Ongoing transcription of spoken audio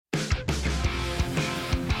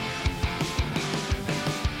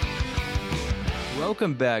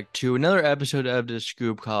Welcome back to another episode of the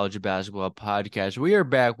Scoop College Basketball Podcast. We are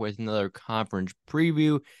back with another conference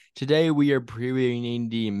preview. Today we are previewing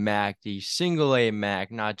the MAC, the single A MAC,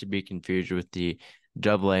 not to be confused with the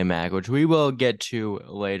double A MAC, which we will get to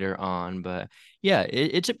later on. But yeah,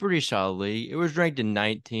 it's a pretty solid league. It was ranked the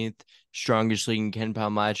 19th strongest league in Ken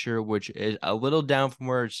Palm last year, which is a little down from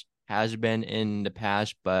where it has been in the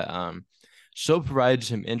past, but still provides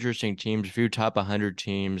some interesting teams, a few top 100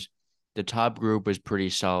 teams. The top group was pretty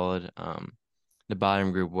solid. The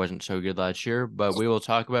bottom group wasn't so good last year, but we will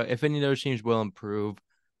talk about if any of those teams will improve.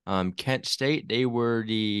 Kent State, they were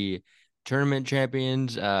the tournament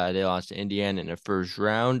champions. They lost to Indiana in the first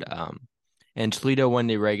round. And Toledo won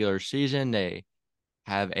the regular season. They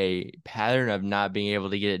have a pattern of not being able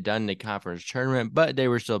to get it done in the conference tournament, but they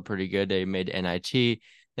were still pretty good. They made NIT.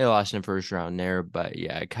 They lost in the first round there. But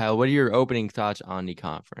yeah, Kyle, what are your opening thoughts on the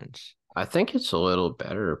conference? I think it's a little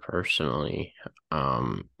better personally.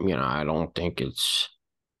 I don't think it's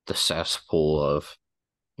the cesspool of,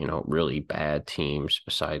 really bad teams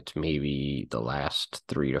besides maybe the last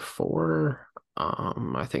 3 to 4.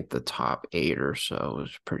 I think the top 8 or so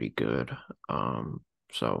is pretty good.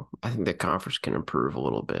 So I think the conference can improve a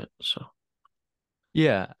little bit. So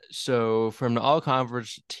Yeah, so from the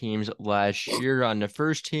all-conference teams last year on the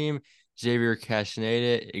first team, Xavier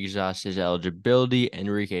Castaneda exhausts his eligibility.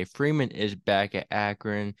 Enrique Freeman is back at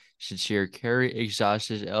Akron. Sincere Carey exhausts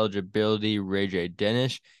his eligibility. Ray J.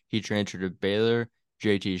 Dennis, he transferred to Baylor.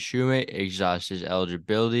 JT Shumate exhausts his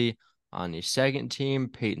eligibility. On the second team,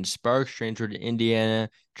 Peyton Sparks transferred to Indiana.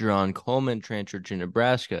 Jerron Coleman transferred to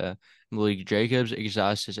Nebraska. Malik Jacobs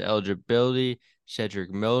exhausts his eligibility.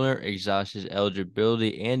 Cedric Milner exhausts his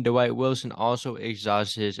eligibility, and Dwight Wilson also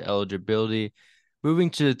exhausts his eligibility. Moving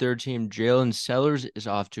to the third team, Jalen Sellers is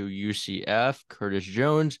off to UCF. Curtis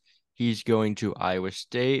Jones, he's going to Iowa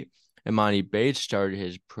State. Emoni Bates started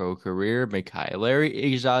his pro career. Mekhi Larry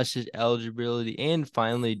exhausts his eligibility. And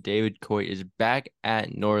finally, David Coit is back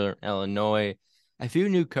at Northern Illinois. A few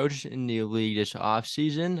new coaches in the league this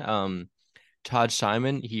offseason. Todd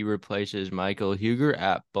Simon, he replaces Michael Huger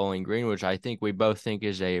at Bowling Green, which I think we both think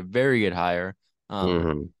is a very good hire.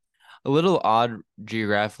 mhm. A little odd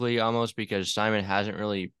geographically almost because Simon hasn't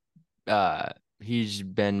really he's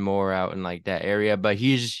been more out in like that area, but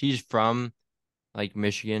he's from like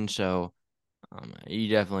Michigan, so he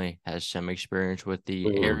definitely has some experience with the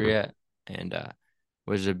Mhm. area and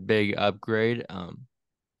was a big upgrade.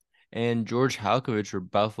 And George Halkovich for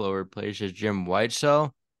Buffalo replaces Jim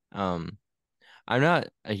Whitesell. Um I'm not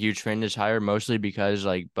a huge fan of this hire, mostly because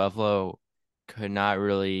like Buffalo could not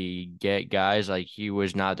really get guys. Like he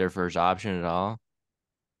was not their first option at all.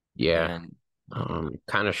 Yeah. And um,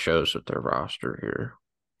 Kind of shows with their roster here.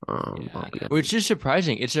 yeah, I'll be which is honest.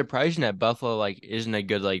 surprising. It's surprising that Buffalo like isn't a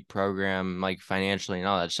good like program like financially and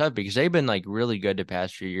all that stuff because they've been like really good the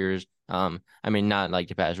past few years. I mean not like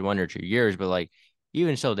the past 1 or 2 years, but like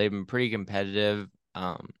even so they've been pretty competitive.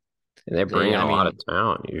 And they bring They in I a lot of mean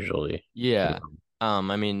talent usually. You Yeah. know.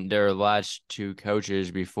 I mean, their last two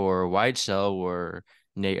coaches before Whitesell were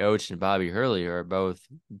Nate Oates and Bobby Hurley, are both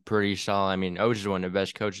pretty solid. I mean, Oates is one of the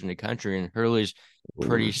best coaches in the country, and Hurley's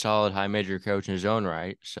pretty Mhm. solid high major coach in his own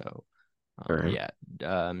right. So, Right.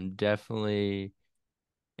 yeah, definitely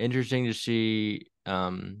interesting to see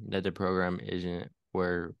that the program isn't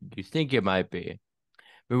where you think it might be.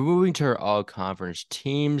 But moving to our all conference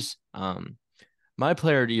teams, my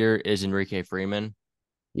player of the year is Enrique Freeman.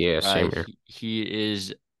 Yeah, same here. He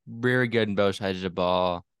is very good in both sides of the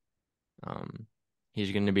ball. Um,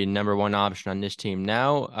 he's going to be number one option on this team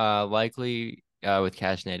now. Likely with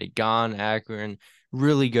Castaneda gone, Akron,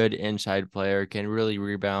 really good inside player, can really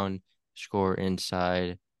rebound, score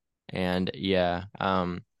inside, and yeah,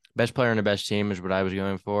 best player on the best team is what I was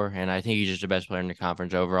going for, and I think he's just the best player in the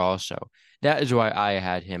conference overall. So that is why I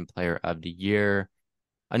had him player of the year.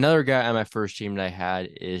 Another guy on my first team that I had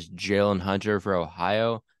is Jalen Hunter for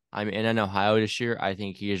Ohio. I'm in Ohio this year. I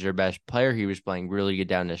think he is their best player. He was playing really good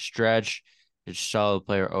down the stretch. He's a solid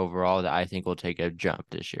player overall that I think will take a jump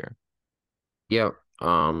this year. Yep.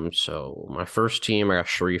 So my first team, I got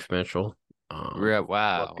Sharif Mitchell. Wow, Looking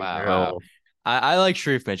wow, wow. now, I like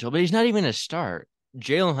Sharif Mitchell, but he's not even a start.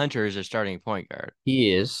 Jalen Hunter is a starting point guard.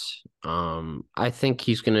 he is. I think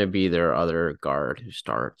he's gonna be their other guard who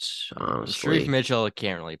starts, Sharif honestly. Mitchell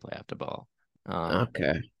can't really play off the ball.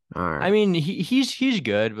 Okay. All I right. mean he's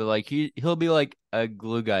good, but like he'll be like a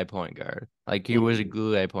glue guy point guard. Like he was a Mhm.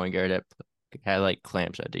 glue guy point guard that had like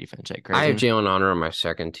clamps at defense at I have Creighton. Jalen Hunter on my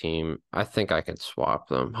second team. I think I could swap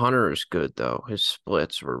them. Hunter is good though. His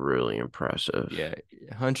splits were really impressive. Yeah,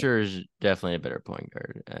 Hunter is definitely a better point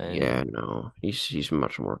guard. And Yeah, no, he's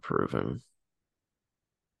much more proven.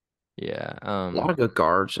 Yeah. A lot of good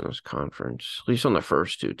guards in this conference, at least on the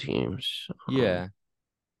first two teams. Yeah.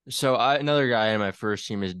 So another guy on my first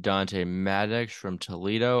team is Dante Maddox from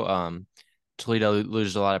Toledo. Toledo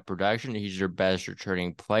loses a lot of production. He's their best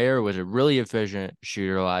returning player. Was a really efficient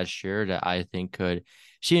shooter last year that I think could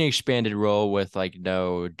see an expanded role with like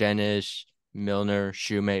no Dennis, Milner,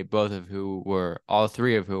 Shoemate, all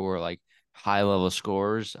three of who were like high level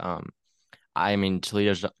scorers. I mean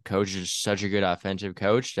Toledo's coach is such a good offensive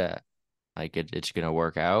coach that like it's gonna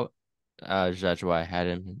work out. So that's why I had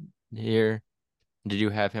him here. Did you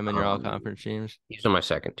have him in your all Um, conference teams? he's on my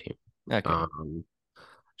second team. Okay.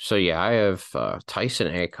 So yeah, I have Tyson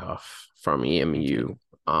Acuff from Okay. EMU.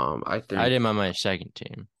 I I did think him on my second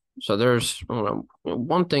team. so. There's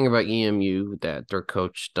one thing about EMU that their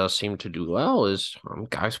coach does seem to do well is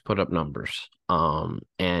guys put up numbers.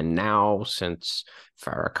 And now since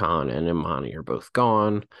Farrakhan and Emoni are both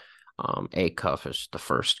gone, Acuff is the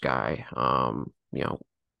first guy.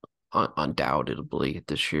 Undoubtedly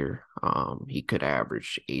this year, he could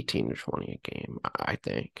average 18 to 20 a game, I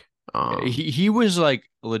think. Yeah, he was like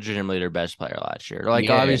legitimately their best player last year. Like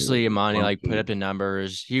Yeah, obviously Imani like put monkey up the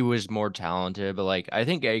numbers. He was more talented, but like I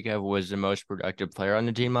think Akev was the most productive player on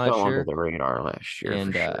the team last fell under year. the radar last year for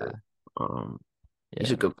And sure. Um,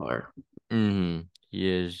 he's a yeah. good player. He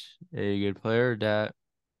is a good player that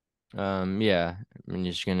yeah, I mean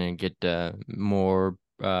he's gonna get more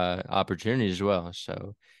opportunities as well.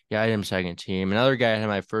 So yeah, I had him second team. Another guy I had on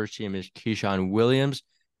my first team is Keyshawn Williams.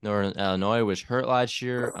 Northern Illinois was hurt last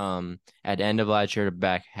year, at the end of last year to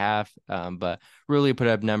back half, but really put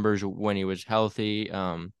up numbers when he was healthy.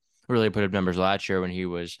 Really put up numbers last year when he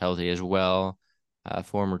was healthy as well.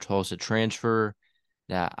 Former Tulsa transfer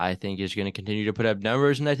that I think is going to continue to put up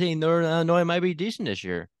numbers, and I think Northern Illinois might be decent this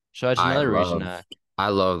year. So that's I another reason. love I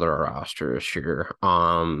love their roster this year.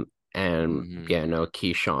 And Mhm. yeah, no,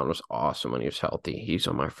 Keyshawn was awesome when he was healthy. He's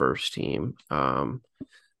on my first team.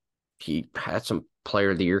 He had some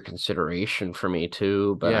player of the year consideration for me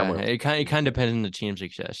too, but I Yeah, went it kind of depends on the team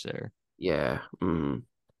success there. yeah.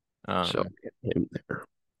 So Um, him there.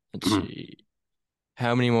 let's see.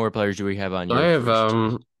 How many more players do we have on So I your have first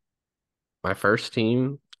team? my first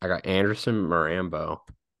team. I got Anderson Marambo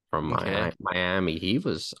from Okay. Miami. He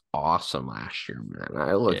was awesome last year, man.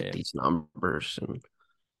 I look at Yeah. these numbers and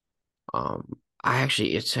I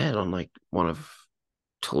actually it said on like one of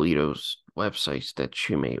Toledo's websites that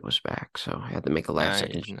Shoemate was back, so I had to make a last Nah,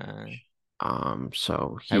 second nah. change.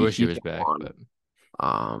 So I he wish he he was came back, on. but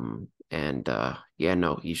And yeah,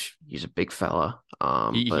 no, he's a big fella.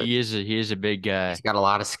 But he is a big he's guy. got a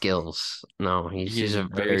lot of skills. No, He he's is a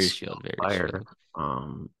very very skilled skilled, very player. skilled.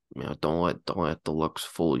 Don't let the looks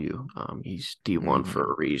fool you. He's D1 Hmm.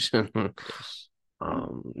 for a reason. Yes.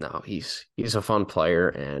 No, he's a fun player,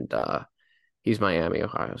 and he's Miami,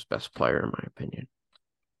 Ohio's best player in my opinion.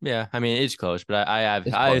 Yeah, I mean it's close, but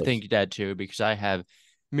It's I close. think that too because I have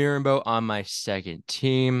Mirambo on my second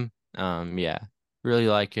team. Yeah, really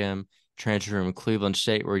like him. Transferred from Cleveland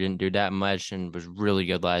State where he didn't do that much and was really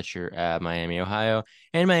good last year at Miami, Ohio.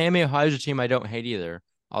 And Miami, Ohio's a team I don't hate either.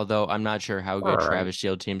 Although I'm not sure how All good right. Travis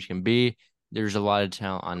Steele teams can be. There's a lot of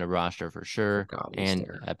talent on the roster for Oh sure God, he's and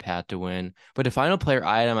there. a path to win. But the final player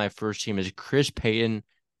I had on my first team is Chris Payton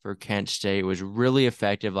for Kent State. Was really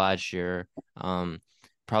effective last year.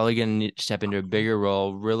 Probably going to step into a bigger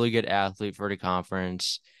role. Really good athlete for the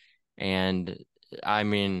conference, and I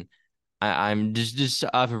mean, I'm just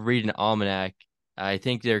off of reading Almanac. I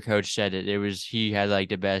think their coach said it. It was he had like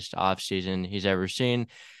the best off season he's ever seen.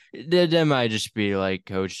 That might just be like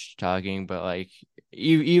coach talking, but like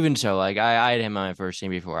even so, like I had him on my first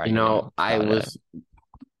team before I even I thought of. was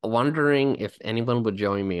wondering if anyone would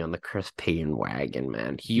join me on the Chris Payne wagon,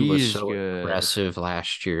 man. He was He's so good. impressive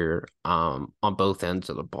last year, on both ends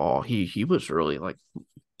of the ball. He was really like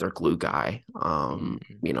their glue guy.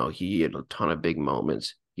 Mm. He had a ton of big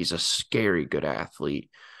moments. He's a scary good athlete.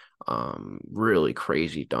 Really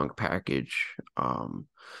crazy dunk package.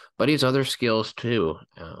 But he has other skills too.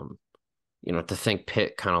 To think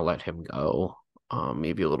Pitt kind of let him go,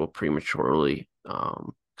 maybe a little prematurely,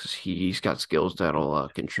 because he's got skills that'll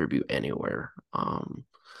contribute anywhere.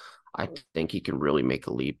 I think he can really make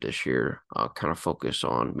a leap this year. Kind of focus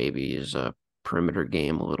on maybe his perimeter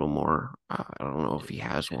game a little more. I don't know if he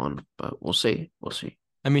has one, but we'll see. We'll see.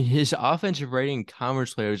 I mean, his offensive rating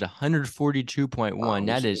conference player is 142.1. It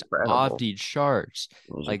That was is off incredible. the charts.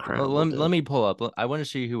 It was Like, incredible, let dude. me pull up. I want to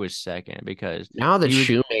see who was second because Now that he was,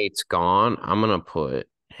 Shoemate's gone, I'm gonna put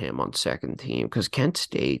him on second team because Kent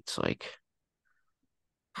State's like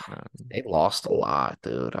Um, They lost a lot,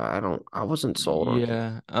 dude. I wasn't sold on him.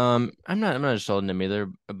 yeah. I'm not sold on them either,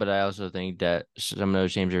 but I also think that some of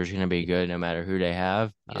those teams are going to be good no matter who they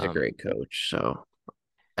have. He's a great coach, so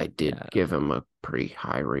I did Yeah. give him a pretty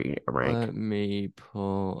high rank. Let me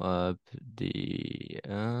pull up the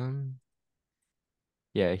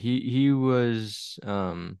yeah, he was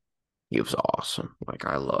He was awesome. Like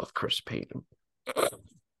I love Chris Payton.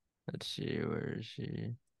 let's see, where is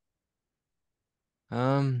he?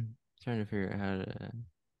 Trying to figure out how to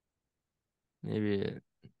maybe it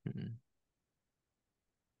hmm,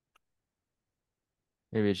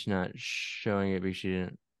 maybe it's not showing it because you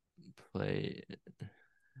didn't play it.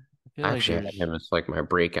 I feel I like actually had there's him as like my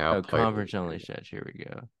breakout oh player. conference only stats. Here we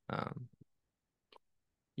go.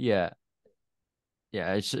 Yeah,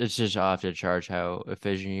 yeah, it's just off the charts how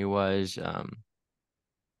efficient he was.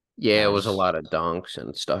 Yeah, it was a As lot of dunks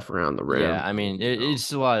and stuff around the yeah, rim. I mean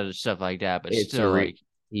it's a lot of stuff like that, but It's a still re like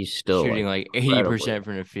he's still shooting like like incredibly 80%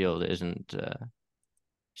 from the field isn't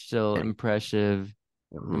still and impressive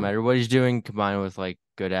no mhm. matter what he's doing combined with like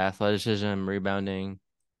good athleticism, rebounding.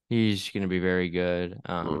 He's going to be very good.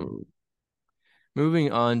 Mm.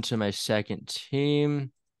 Moving on to my second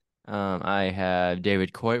team, I have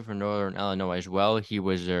David Coit from Northern Illinois as well. He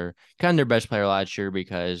was their best player last year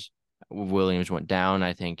because Williams went down.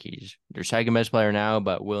 I think he's their second best player now,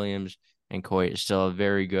 but Williams and Coit is still a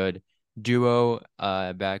very good duo,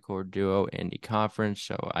 backcourt duo in the conference.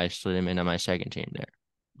 So I slid him in on my second team there.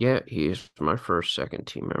 Yeah, he is my first second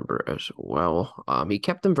team member as well. He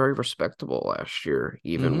kept them very respectable last year,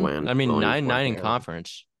 even I when mean, Williams went 9-9 in down.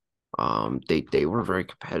 conference. They were very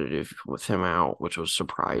competitive with him out, which was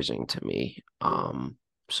surprising to me.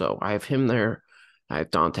 So I have him there. I have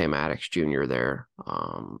Dante Maddox Jr. there.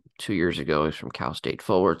 2 years ago, he's from Cal State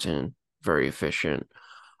Fullerton, very efficient.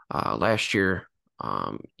 Last year,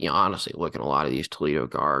 honestly, looking at a lot of these Toledo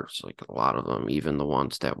guards, like a lot of them, even the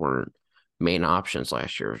ones that weren't main options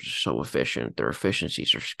last year, are just so efficient. Their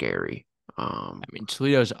efficiencies are scary. I Um, mean,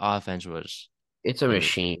 Toledo's offense was it's a it was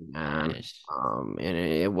machine, man. yes. And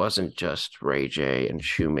it wasn't just Ray J and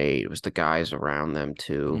Shoemate. It was the guys around them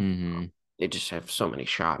too. Mm-hmm. They just have so many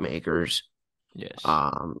shot makers. Yes.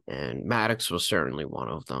 And Maddox was certainly one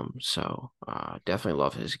of them. So definitely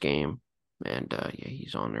love his game. And yeah,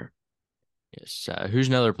 he's on there. Yes. Who's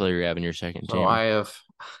another player you have in your second So I team? have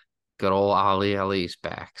good old Ali Ali's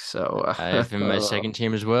back. So I have him in my second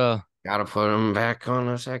team as well. gotta put him back on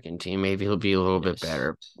the second team. Maybe he'll be a little bit Yes.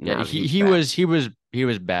 better Yeah, now that he he's he back. was he was he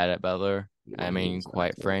was bad at Butler. I mean, He's not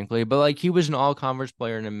quite good. frankly, but like he was an all-conference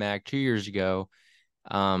player in the MAC 2 years ago.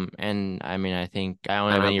 And I mean, I think I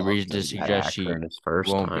don't And have I any loved reason to him at suggest Akron he his first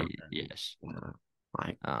won't time. be. Yes. Yeah,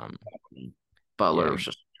 like Um, Butler yeah, was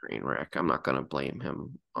just a train wreck. I'm not gonna blame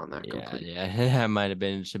him on that completely. yeah. That might have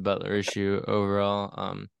been just a Butler issue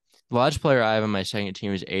overall. The last player I have on my second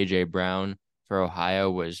team is AJ Brown for Ohio.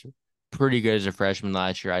 Was pretty good as a freshman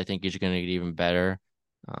last year. I think he's going to get even better.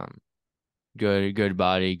 Um, good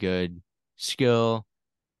body, good skill.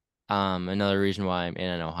 Another reason why I'm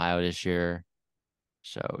in Ohio this year.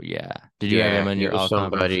 So yeah, did you have him Yeah, on he your was all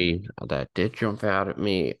conference? somebody that did jump out at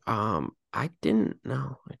me. I didn't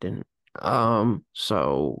know. I didn't.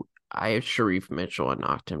 So I had Sharif Mitchell. I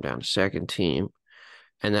knocked him down to second team.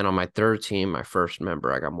 And then on my third team, my first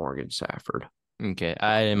member, I got Morgan Safford. Okay,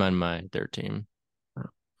 I am on my third team.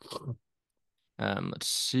 Let's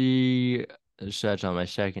see. So that's on my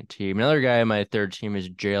second team. Another guy on my third team is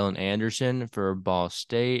Jalen Anderson for Ball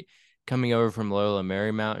State. Coming over from Loyola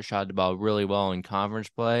Marymount, shot the ball really well in conference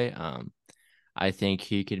play. I think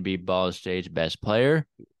he could be Ball State's best player,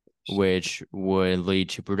 which would lead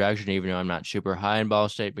to production, even though I'm not super high in Ball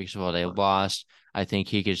State because of what they lost. I think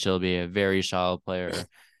he could still be a very solid player,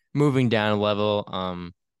 moving down a level,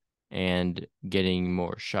 and getting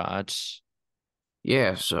more shots.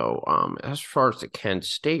 Yeah, so as far as the Kent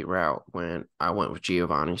State route went, I went with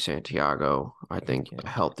Giovanni Santiago. I think a Okay.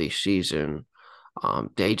 healthy season.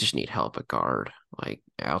 They just need help at guard, like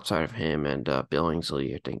outside of him and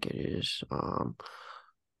Billingsley, I think it is.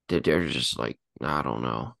 They're just like I don't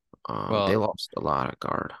know. They Well, lost a lot at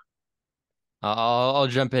guard. I'll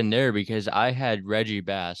jump in there because I had Reggie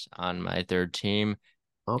Bass on my third team.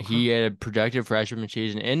 Okay. He had a productive freshman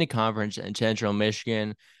season in the conference in Central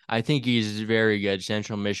Michigan. I think he's very good.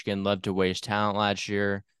 Central Michigan loved to waste talent last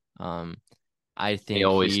year. Um, I They think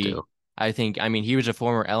always he, do. I mean, he was a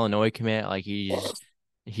former Illinois commit. Like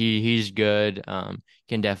he's good.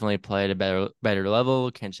 Can definitely play at a better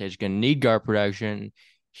level. Kent State's gonna need guard production.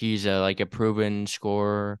 He's like a proven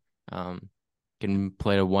scorer. Um, can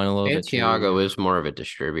play to one a little bit Santiago too. is more of a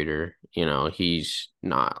distributor. He's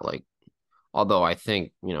not like Although I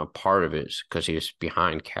think, part of it is because he was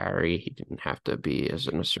behind carry. He didn't have to be as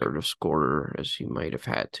an assertive scorer as he might have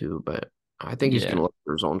had to, but I think he's going Yeah. to look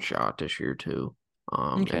for his own shot this year too.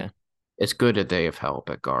 And Okay. it's good that they have help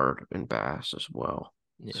at guard and Bass as well.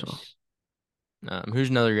 So, Yes. Who's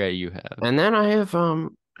another guy you have? and then I have,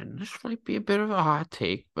 and this might be a bit of a hot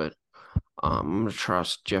take, but I'm going to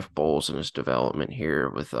trust Jeff Bowles in his development here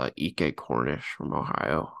with Ike Cornish from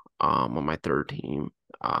Ohio on my third team.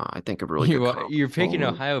 I think a really good You're confidence picking bowler.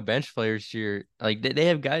 Ohio bench players here. Like they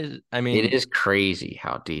have guys. I It mean, is crazy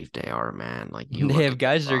how deep they are, man. Like you they look have at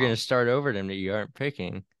guys that are going to start over them that you aren't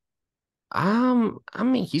picking. I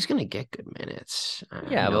mean he's gonna get good minutes. I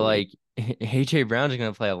Yeah, but know he, like AJ Brown's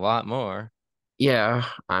going to play a lot more. yeah,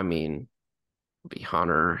 I mean be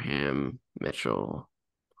Hunter, him, Mitchell.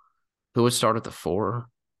 Who would start at the four?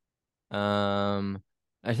 Um,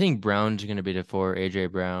 I think Brown's going to be the four.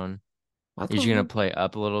 AJ Brown. I He's thought going to he play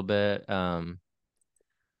up a little bit.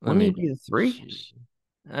 Let wouldn't he me be the three? see.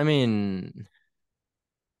 I mean,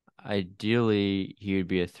 ideally he would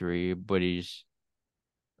be a three, but he's.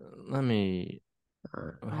 Let me.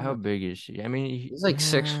 How Uh, big is he? I mean, he's like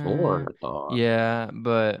 6'4", I thought. yeah,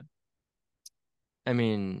 but I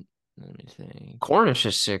mean, let me think. Cornish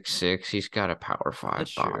is 6'6". He's got a power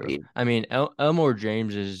That's five true. body. I mean, Elmore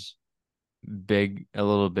James is big, a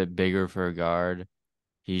little bit bigger for a guard.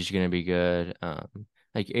 He's gonna be good.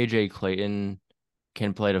 Like AJ Clayton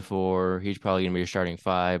can play the four. He's probably gonna be a starting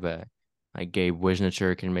five, but like Gabe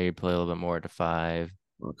Wisnitzer can maybe play a little bit more at the five.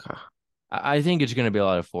 Okay. I think it's gonna be a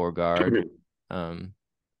lot of four guard. Um,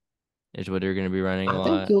 is what they're gonna be running a I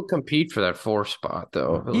think lot. he'll compete for that four spot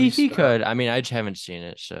though. At He least could. I mean, I just haven't seen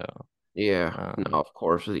it, so yeah, no, um, of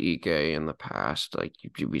course with EK in the past, like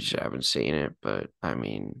we just haven't seen it. But I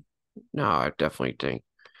mean, no, I definitely think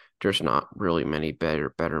there's not really many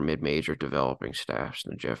better mid-major developing staffs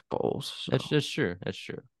than Jeff Bowles. So that's true. That's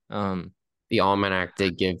true. the Almanac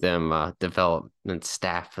did give them development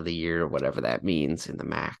staff of the year, whatever that means in the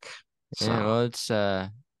MAC. Yeah, So well, it's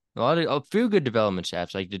a lot of a few good development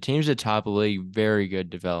staffs. Like the teams at top of the league, very good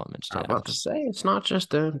development I'm about staffs. to say it's not just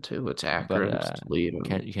them too. It's But Akron, it's Toledo,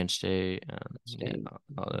 you can stay yeah, State.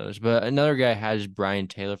 all those. But another guy has Brian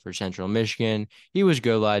Taylor for Central Michigan. He was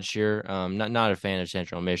good last year. Not a fan of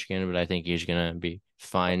Central Michigan, but I think he's gonna be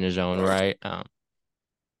fine in his own right.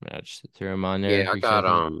 I just threw him on there Yeah, I got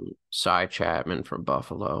because of Cy Chapman from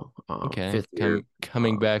Buffalo, okay, fifth year.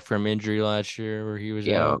 coming Um, back from injury last year where he was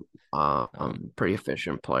yeah, out. Um, pretty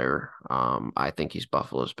efficient player. I think he's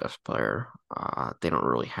Buffalo's best player. They don't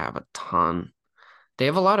really have a ton. They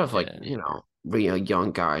have a lot of like, yeah,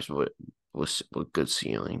 young guys with good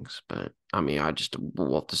ceilings, but I mean, I just would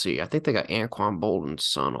love to see. I think they got Anquan Bolden's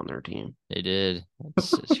son on their team. they did.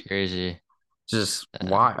 It's crazy. Just Uh,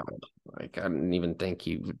 wild. Like I didn't even think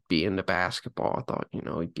he would be into basketball. I thought,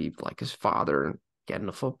 he'd be like his father and get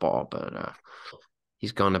into football, but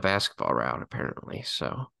he's gone the basketball route apparently.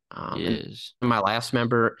 So, he and is. my last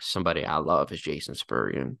member, somebody I love, is Jason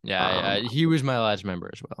Spurrier. Yeah, he was my last member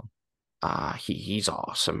as well. He's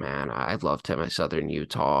awesome, man. I loved him at Southern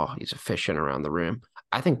Utah. He's efficient around the rim.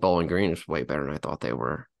 I think Bowling Green is way better than I thought they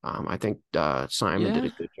were. I think Simon did Yeah, a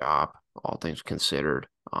good job, all things considered,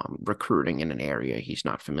 recruiting in an area he's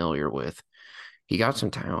not familiar with. He got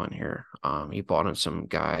some talent here. He brought in some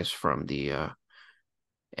guys from the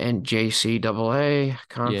NJCAA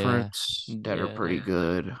yeah, conference that are yeah. pretty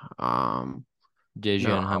good. No,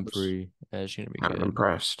 Dejan I was Humphrey, that's gonna be kind of good.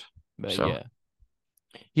 impressed. But So yeah,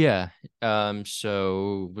 yeah.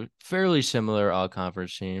 So fairly similar all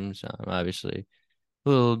conference teams. Obviously a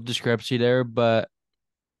little discrepancy there, but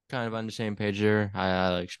kind of on the same page there. I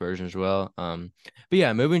like Spurs as well. But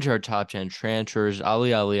yeah, moving to our top 10 transfers,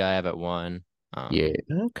 Ali, I have at one. yeah,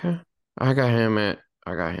 okay. I got him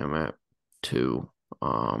at two.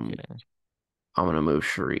 Um, Okay. I'm gonna move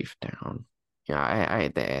Sharif down. Yeah, I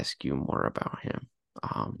had to ask you more about him.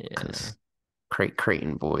 Yeah. Because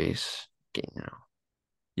Creighton boys, they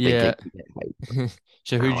Yeah. can get hype.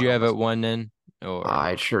 So I who'd you want have to at listen. one then?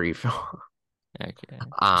 Or Sharif. okay.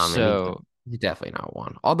 And So he's definitely not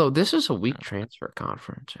one. Although this is a weak uh, transfer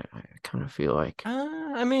conference, I kind of feel like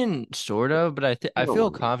I mean, sort of, but I you don't feel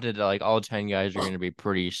want to. confident that like all 10 guys are going to be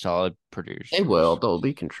pretty solid They will. producers. They'll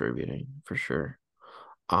be contributing for sure.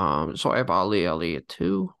 So I have Ali at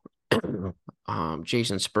two.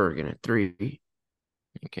 Jason Spurgeon at three.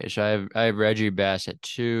 Okay, so I have Reggie Bass at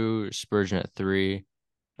two, Spurgeon at three.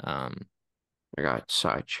 Um, I got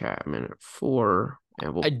Cy Chapman at four,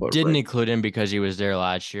 and we'll I put didn't Red. include him because he was there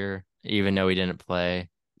last year, even though he didn't play.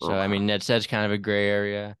 So I Okay, mean that's kind of a gray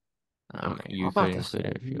area. okay. I'm You could about to say include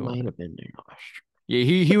him if he you might want. have been there last Yeah,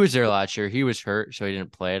 he was there last year. He was hurt, so he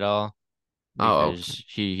didn't play at all. Oh, okay. because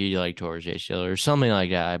he like tore his ACL or something like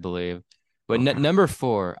that, I believe. But Okay. number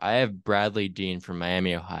four, I have Bradley Dean from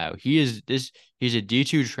Miami, Ohio. He's a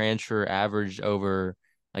D2 transfer, averaged over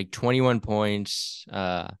like 21 points,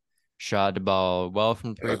 shot the ball well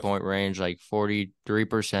from 3-point range, like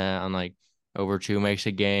 43% on like over two makes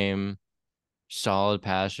a game, solid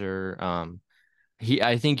passer.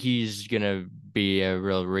 I think he's gonna be a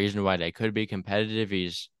real reason why they could be competitive.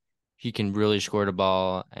 He can really score the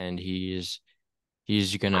ball, and he's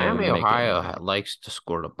gonna Miami, make them Ohio better. likes to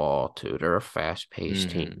score the ball too. They're a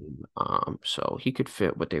fast-paced Hmm. team. So he could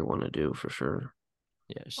fit what they want to do for sure.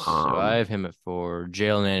 Yes. So I Um, have him at four.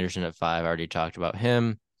 Jalen Anderson at five. I already talked about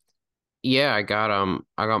him. yeah, I got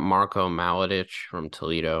Marco Maladich from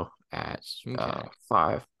Toledo at Okay.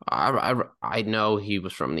 5. I know he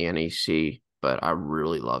was from the NEC, but I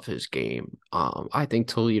really love his game. I think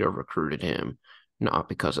Toledo recruited him not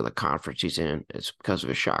because of the conference he's in, it's because of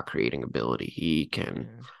his shot creating ability. Yeah.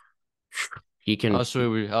 He can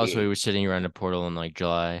Also he was sitting around the portal in like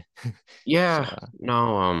July. So yeah,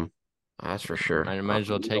 no, that's for sure. might as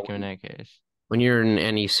well take him in that case. When you're an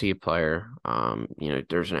NEC player,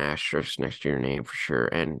 there's an asterisk next to your name for sure.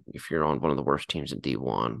 And if you're on one of the worst teams in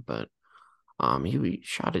D1, but he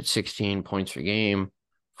shot at 16 points per game,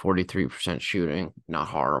 43% shooting, not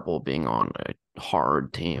horrible being on a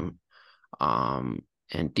hard team.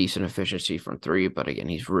 And decent efficiency from three, but again,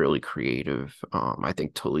 he's really creative. I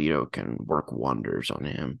think Toledo can work wonders on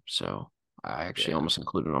him. So I actually Yeah. almost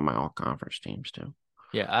included him on my all conference teams too.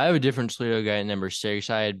 Yeah, I have a different Toledo guy at number six.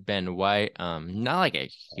 I had Ben White. Not like a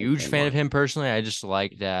huge Ben fan of White. him personally. I just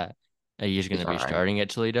like that he's going He's to all be right. starting at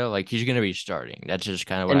Toledo. Like he's going to be starting. That's just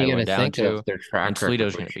kind of what And I you got went to down think of to. their And track record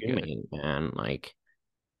Toledo's with going to be good. Shoemate, man. Like,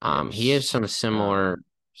 he has Yes. some similar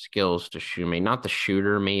skills to Shoemate. Not the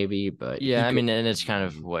shooter, maybe, but Yeah, he I could. mean, and it's kind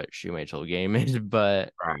of what Shoemate's whole game is,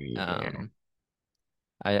 but Right, yeah. um,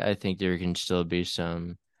 I think there can still be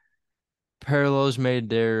some parallels made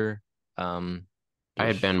there. Um, I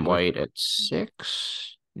had just Ben with White at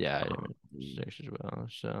 6. yeah, I Um, did six as well.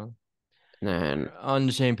 So then, we're on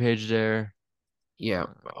the same page there. yeah.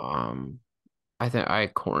 Uh, I think I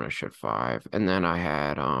had Cornish at 5, and then I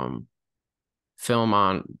had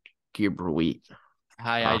Philmont Gilbert.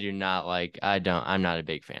 I Uh, do not like. I'm not a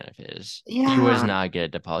big fan of his. He was yeah, not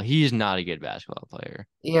good at DePaul. He's not a good basketball player.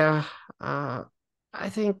 yeah. Uh, I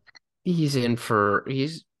think he's in for He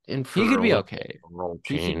could a be little bit okay. of a role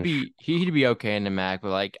change. He could be okay in the MAC, but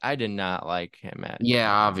like I did not like him at Yeah,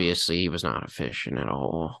 DePaul. obviously he was not efficient at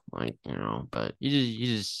all. Like, but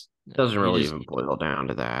doesn't really even He boil down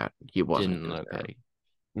to that. He wasn't didn't good look there, like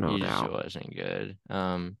no he just doubt. wasn't good.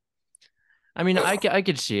 I mean, I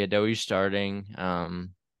could see it though. He's starting.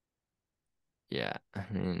 Yeah. I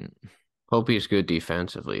mean, Hope he's good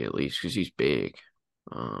defensively at least because he's big.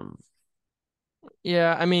 Um,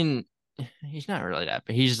 yeah. I mean, he's not really that,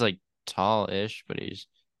 but he's like tall-ish, but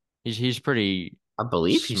he's pretty I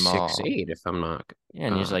believe he's six small. eight if I'm not. Yeah,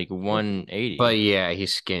 and he's Uh, like but 180. yeah,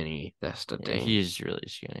 he's skinny. That's the Yeah, thing. he's really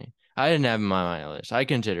skinny. I didn't have him on my list. I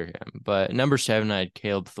consider him, but number seven, I had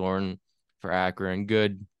Caleb Thorne for Akron.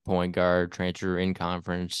 Good point guard, transfer in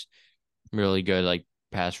conference. Really good, like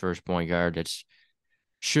pass first point guard. That's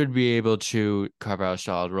should be able to carve out a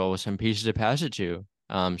solid role with some pieces to pass it to.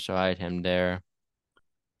 So I had him there.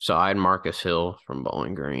 So I had Marcus Hill from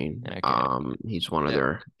Bowling Green. Okay. He's one of That,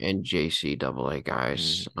 their NJCAA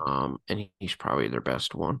guys. mm. And he's probably their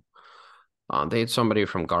best one. They had somebody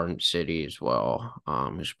from Garden City as well,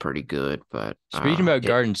 who's pretty good, but Speaking about it.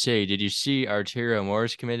 Garden City, did you see Arturo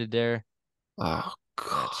Morris committed there? Oh That's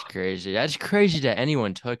God. crazy. That's crazy that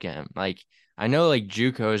anyone took him. Like I know like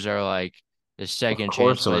JUCOs are like the Of second chance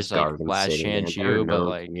course it was place, like Garden last City, chance man. They're you,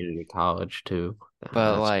 known community college too. That's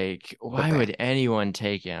the why best, would anyone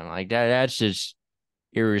take him? Like that's just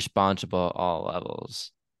irresponsible at all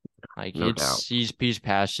levels. Like no doubt. he's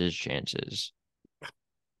past his chances.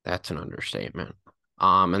 That's an understatement.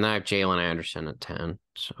 And I have Jalen Anderson at 10.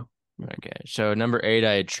 So Okay. So number eight,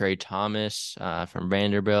 I had Trey Thomas from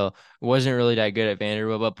Vanderbilt. Wasn't really that good at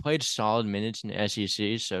Vanderbilt, but played solid minutes in the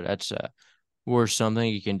SEC. So that's worth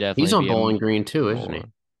something. He can he's definitely on be a Bowling Green too, isn't he? more.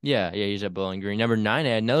 Yeah, he's at Bowling Green. Number nine, I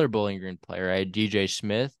had another Bowling Green player. I had DJ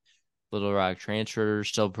Smith, Little Rock transfer,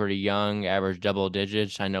 still pretty young, average double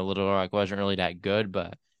digits. I know Little Rock wasn't really that good,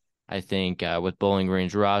 but I think with Bowling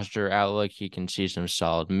Green's roster outlook, he can see some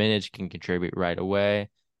solid minutes, can contribute right away.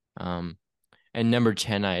 Um, and number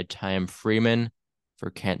 10, I had Ty Freeman for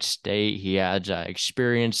Kent State. He adds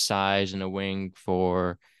experience, size, and a wing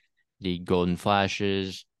for the Golden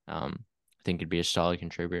Flashes. I think he'd be a solid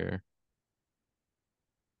contributor.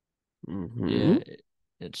 Hmm. Yeah,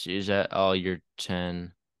 is that all your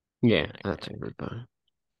 10? Yeah, that's Okay. everybody.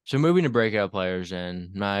 So moving to breakout players,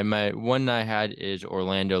 and my one I had is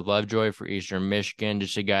Orlando Lovejoy for Eastern Michigan,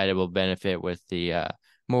 just a guy that will benefit with the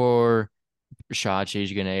more shots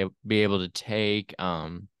he's gonna be able to take.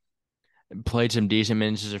 Played some decent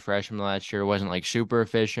minutes as a freshman last year. Wasn't like super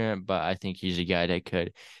efficient, but I think he's a guy that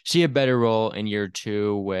could see a better role in year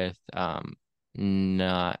two with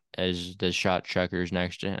not as the shot chuckers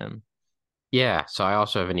next to him. Yeah, so I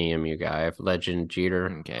also have an EMU guy. I have Legend Jeter.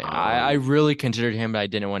 Okay. I really considered him, but I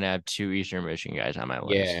didn't want to have two Eastern Michigan guys on my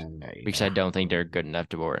Yeah, list because I yeah. don't think they're good enough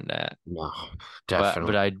to warrant that. No, But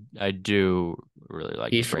definitely. I do really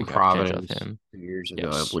like the He's from breakout potential of Providence him. 2 years ago,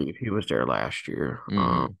 I Yes. believe. He was there last year.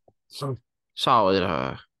 Mm-hmm. So solid.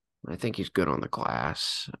 I think he's good on the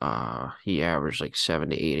glass. He averaged like 7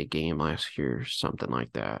 to 8 a game last year, something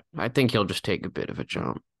like that. I think he'll just take a bit of a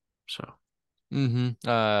jump. So, Mm-hmm.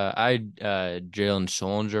 Jalen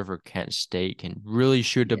Solinger for Kent State can really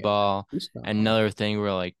shoot the yeah, ball. he's solid. Another thing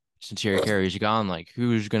where like since Terry Carey's gone, like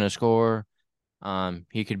who's gonna score?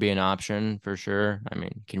 He could be an option for sure. I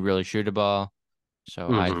mean, can really shoot a ball. So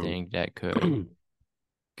I Hmm. think that could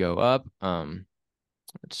go up.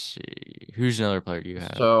 Let's see. Who's another player you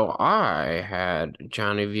have? So I had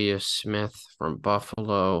Johnny Via Smith from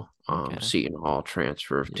Buffalo, Okay. Seton Hall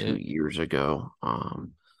transfer of Yeah. 2 years ago.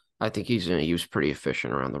 I think he was pretty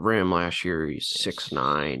efficient around the rim last year. He's six Yes.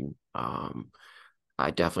 nine. I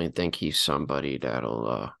definitely think he's somebody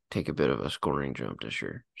that'll take a bit of a scoring jump this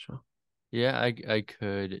year. So Yeah, I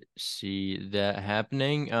could see that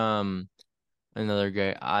happening. Another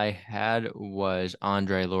guy I had was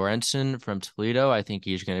Andre Lorenzen from Toledo. I think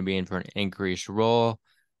he's going to be in for an increased role.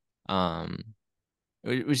 Um,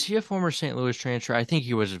 was he a former St. Louis transfer? I think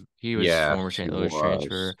he was yes, former he St. Louis was.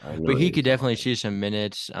 transfer, I know but he you're could definitely talking. see some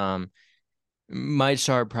minutes. Might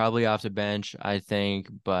start probably off the bench, I think,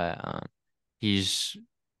 but he's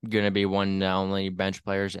going to be one of the only bench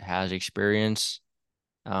players that has experience.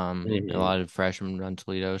 A Mhm. lot of freshmen run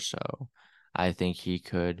Toledo, so I think he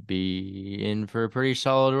could be in for a pretty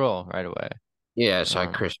solid role right away. Yeah, so I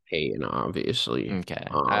Um, Chris Payton, obviously. okay.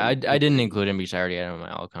 I didn't include him because I already had him on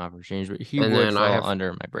my all conference teams, but he And would then I fall have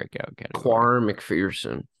under my breakout category. Quar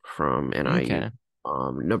McPherson from NIU, Okay.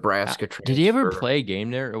 Nebraska Did he ever transfer. play a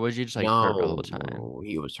game there, or was he just like hurt the whole No, time? no,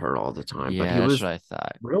 he was hurt all the time, but Yeah, he that's was what I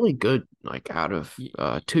thought. really good. Like out of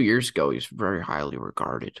Y- 2 years ago, he's very highly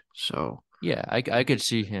regarded. So Yeah, I could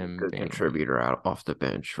see a him good being contributor out off the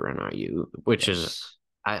bench for NIU, which is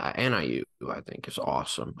yes, NIU. I think is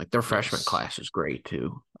awesome. Like their freshman yes. class is great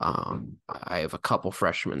too. I have a couple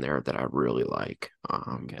freshmen there that I really like. That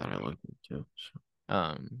I Okay. look into. So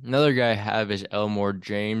Another guy I have is Elmore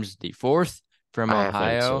James the fourth from I have him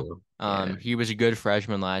Ohio. too. Yeah. He was a good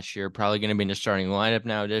freshman last year, probably going to be in the starting lineup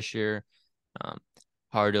now this year. Um,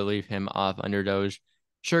 hard to leave him off under those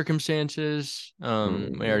circumstances. We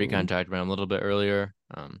already kind Mhm. of talked about him a little bit earlier.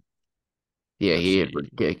 Yeah, Let's he had see.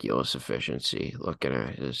 ridiculous efficiency looking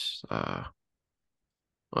at his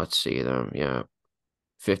let's see them. Yeah.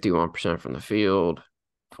 51% from the field,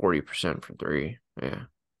 40% from three. Yeah.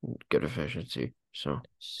 Good efficiency. So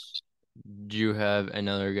Do you have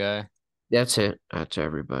another guy? that's it. That's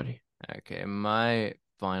everybody. Okay, my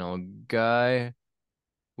final guy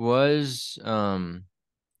was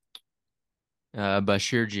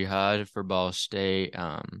Bashir Jihad for Ball State.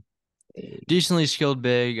 Decently skilled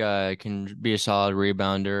big, can be a solid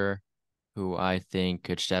rebounder who I think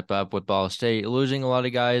could step up with Ball State, losing a lot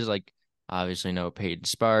of guys, like obviously no Peyton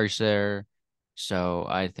Sparks there. So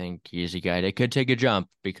I think he's a guy that could take a jump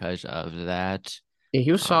because of that. Yeah,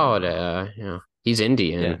 he was solid. Um, He's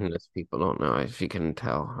Indian, yeah, if people don't know, if you can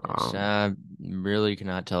tell. yes, really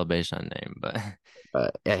cannot tell based on name, but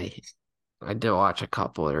But yeah, I did watch a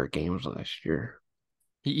couple of their games last year.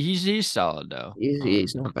 he's solid though.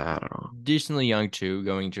 He's not bad at all. Decently young too,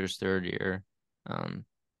 going to his third year. Um,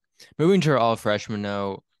 Moving to our all freshmen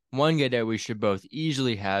now, one guy that we should both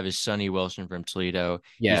easily have is Sonny Wilson from Toledo.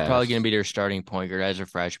 He's probably going to Yes. be their starting point guard as a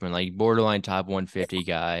freshman, like borderline top 150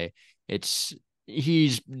 guy. It's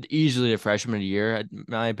he's easily a freshman of the year, in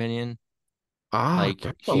my opinion. Like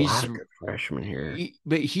There's a lot of good freshmen here.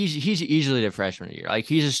 but he's easily the freshman of the year. Like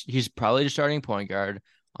he's probably the starting point guard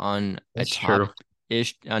on a That's true.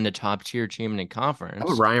 top tier team in the How about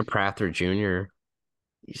conference. Ryan Prather Jr.?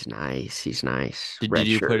 He's nice. He's nice. Did Red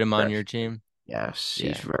you put shirt him on your freshman. team? Yes,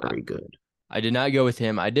 he's Yeah. very good. I did not go with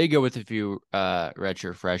him. I did go with a few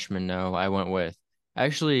redshirt freshmen though. I went with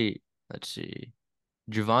actually, let's see.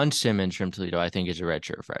 Javon Simmons from Toledo, I think is a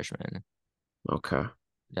redshirt freshman Okay.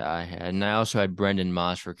 that I had. And I also had Brendan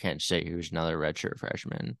Moss for Kent State, who's another redshirt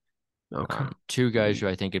freshman. Okay. Two guys who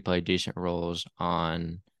I think could play decent roles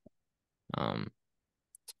on um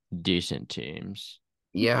decent teams.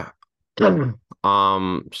 Yeah.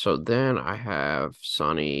 So then I have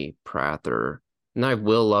Sonny Prather. And I have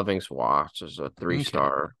Will Lovings Watts as a three Okay.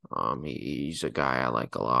 star. He's a guy I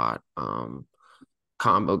like a lot.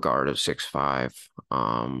 Combo guard of 6'5",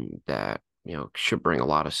 that should bring a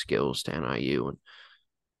lot of skills to NIU. And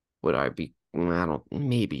would I be? I don't.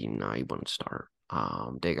 Maybe no, he wouldn't start.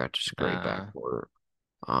 They got just a great Uh, backcourt.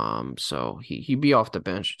 So he'd be off the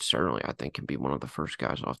bench. Certainly, I think can be one of the first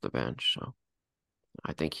guys off the bench. So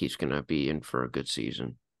I think he's gonna be in for a good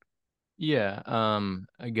season. yeah.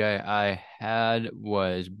 A guy I had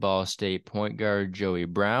was Ball State point guard Joey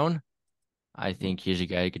Brown. I think he's a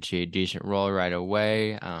guy who could see a decent role right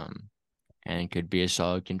away. And could be a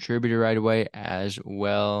solid contributor right away as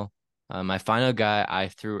well. My final guy, I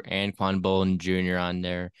threw Anquan Bolden Jr. on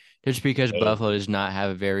there just because Buffalo Hey, does not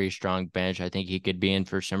have a very strong bench. I think he could be in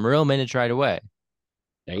for some real minutes right away.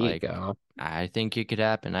 there you Like, go. I think it could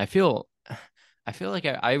happen. I feel like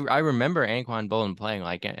I remember Anquan Bolden playing.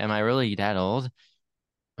 Like, am I really that old?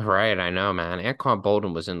 Right, I know, man. Anquan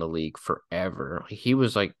Bolden was in the league forever. He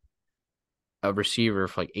was like a receiver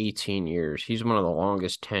for like 18 years. He's one of the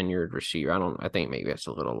longest tenured receiver. I think maybe that's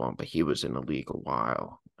a little long, but he was in the league a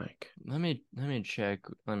while. Like Let me check.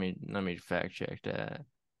 Let me fact check that.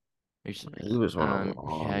 he was one of the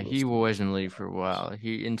Yeah, he longest was in the league for a tenured. while.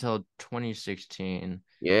 He until 2016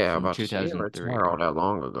 Yeah, I'm from about to say he didn't retire 2003. all that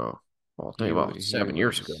long ago. Well, think about He 7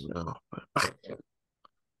 years ago was now.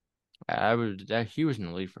 But I was that he was in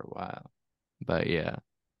the league for a while. But yeah.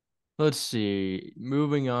 Let's see.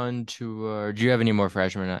 Moving on to do you have any more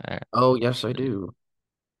freshmen? oh, yes, I do.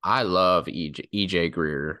 I love EJ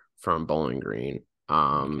Greer from Bowling Green.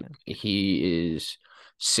 Okay. He is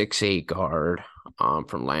 6'8" guard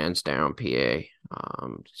from Lansdowne, PA,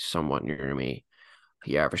 somewhat near me.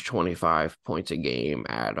 He averaged 25 points a game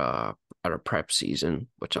at a prep season,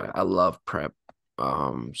 which I love prep.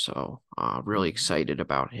 So really excited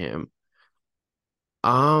about him.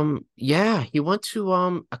 Yeah, he went to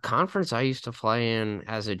a conference I used to fly in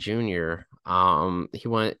as a junior. He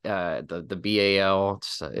went the BAL.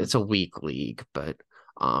 It's a weak league, but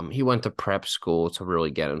he went to prep school to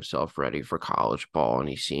really get himself ready for college ball, and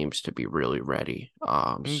he seems to be really ready.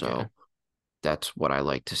 Okay. So that's what I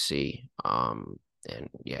like to see. And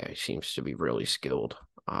yeah, he seems to be really skilled.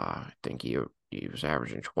 I think he was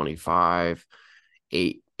averaging 25,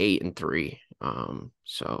 8 and 3.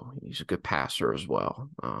 So he's a good passer as well.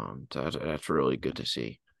 So that's really good to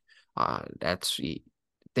see.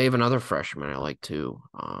 They have another freshman I like too.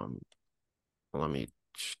 Let me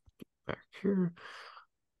just get back here.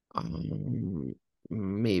 Um,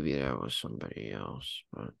 Maybe that was somebody else,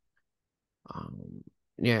 but um,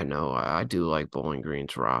 yeah, no, I do like Bowling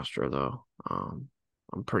Green's roster though.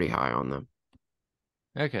 I'm pretty high on them.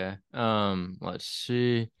 Okay. Let's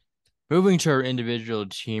see. Moving to our individual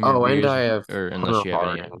team Oh, and reviews, I have or Hunter unless you have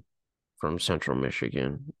any. Harding from Central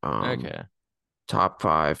Michigan. Okay. Top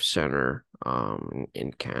five center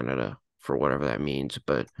in Canada for whatever that means,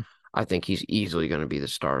 but I think he's easily going to be the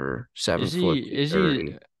starter. Seven Is he foot is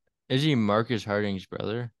he 230. is he Marcus Harding's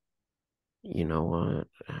brother? You know what?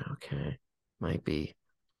 Okay, might be.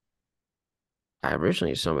 I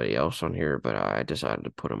originally had somebody else on here, but I decided to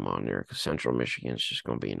put him on there because Central Michigan's just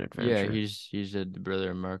going to be an Yeah, adventure. he's the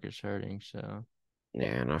brother of Marcus Harding, so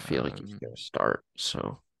Yeah, and I feel like he's um going to start,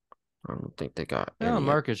 so I don't think they got well, any.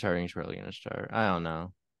 Marcus Harding's probably gonna start. I don't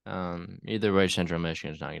know. Either way, Central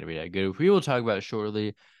Michigan's not gonna be that good. We will talk about it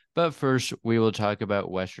shortly, but first we will talk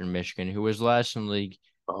about Western Michigan, who was last in the league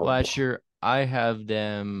Oh last boy, year. I have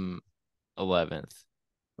them 11th.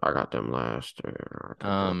 I got them last. Or I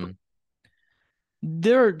got them. Um,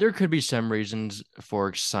 there could be some reasons for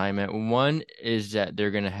excitement. One is that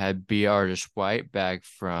they're gonna have B.R. White back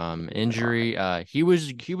from injury. He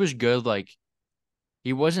was good. Like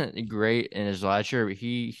he wasn't great in his last year, but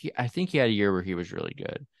he I think he had a year where he was really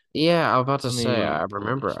good. Yeah, I was about to Let say, me I pull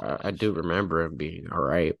up his remember, I stats. do remember him being all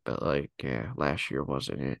right, but like, yeah, last year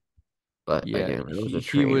wasn't it? But Yeah, again, it was he a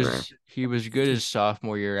he train wreck. was he was good his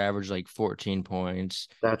sophomore year, averaged like 14 points,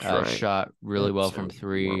 That's right. shot really That well from sounds more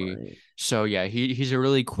three. right. So yeah, he's a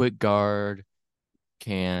really quick guard,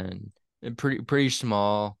 can pretty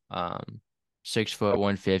small, 6 foot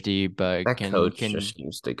 150, but That can coach can just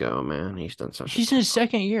needs to go, man. He's done such a he's in terrible. his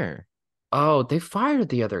second year. Oh, they fired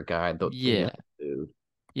the other guy, the young Yeah. dude.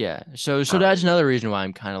 Yeah. So that's Um, another reason why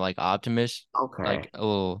I'm kind of like optimist, okay. like a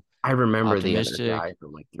little I remember the other optimistic. guy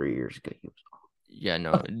from like 3 years ago. He was Yeah,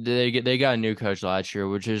 no, they got a new coach last year,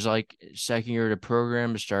 which is like second year of the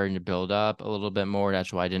program is starting to build up a little bit more.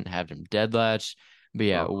 That's why I didn't have them dead last. But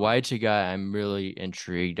yeah, awful. White's a guy I'm really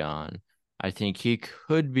intrigued on. I think he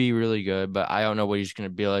could be really good, but I don't know what he's going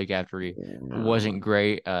to be like after he No, wasn't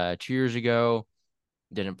great 2 years ago.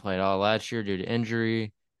 Didn't play at all last year due to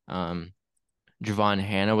injury. Um, Javon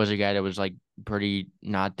Hanna was a guy that was like pretty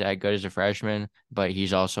not that good as a freshman, but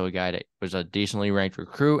he's also a guy that was a decently ranked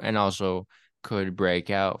recruit and also could break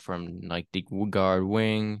out from like the guard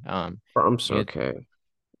wing. Trump's An- okay.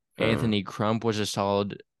 Uh, Anthony Crump was a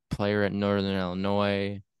solid player at Northern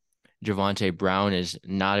Illinois. Javonte Brown is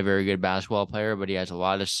not a very good basketball player, but he has a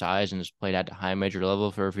lot of size and has played at the high major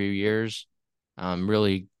level for a few years.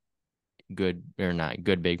 Really good, or not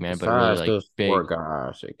good big man, but really Besides like those four big.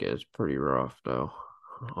 guys, it gets pretty rough though.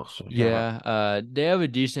 I'll say that. Yeah, they have a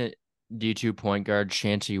decent D2 point guard,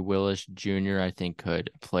 Chancey Willis Jr. I think could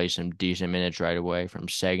play some decent minutes right away from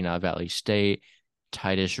Saginaw Valley State.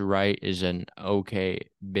 Titus Wright is an okay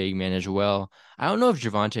big man as well. I don't know if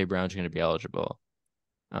Javonte Brown's going to be eligible.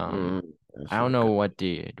 Um, I That's don't not know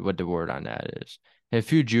good. what the word on that is. A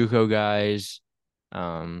few JUCO guys.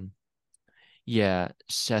 Um, yeah,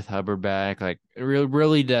 Seth Hubbard back. Like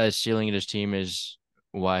really, the ceiling of this team is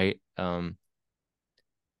White.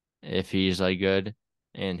 If he's like good,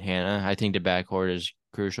 and Hannah, I think the backcourt is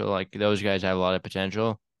crucial. Like those guys have a lot of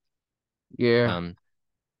potential. Yeah, Um,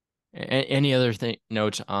 any other thing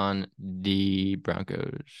notes on the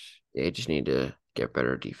Broncos? they just need to get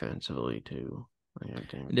better defensively too. I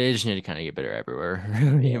think. They just need to kind of get better everywhere,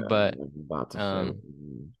 Yeah, really. I But was about to say. um,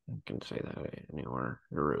 I can say that anywhere.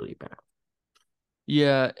 They're really bad.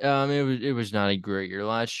 yeah, it was not a great year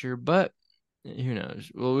last year, but who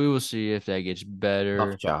knows? Well, we will see if that gets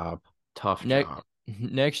Tough better. job. Tough Next job.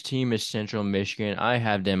 next team is Central Michigan. I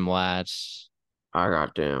have them last. I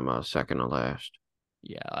got them second to last.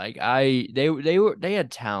 Yeah, like they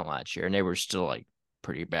had talent last year and they were still like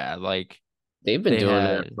pretty bad. Like They've been they doing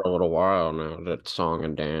that had for a little while now. That song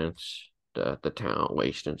and dance, the talent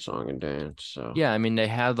wasting song and dance. So yeah, I mean they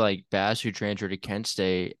had like Bass who transferred to Kent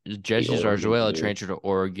State, the Jesse Oregon Zarzuela dude. transferred to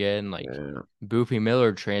Oregon, like Yeah. Boopy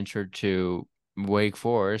Miller transferred to Wake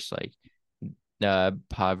Forest, like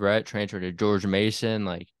Pavrette transferred to George Mason,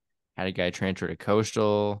 like had a guy transfer to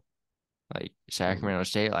Coastal, like Sacramento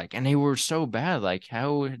State, like, and they were so bad. Like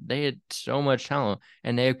how they had so much talent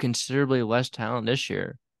and they have considerably less talent this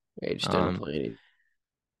year. They just didn't Um, play any.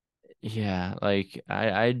 Yeah, like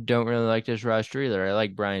I don't really like this roster either. I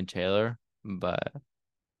like Brian Taylor, but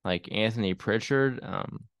like Anthony Pritchard,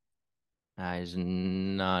 he's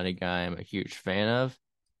not a guy I'm a huge fan of.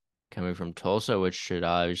 Coming from Tulsa, which should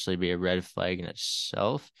obviously be a red flag in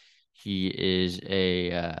itself. He is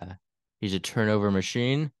he's a turnover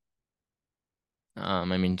machine. I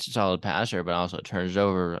mean, solid passer, but also turns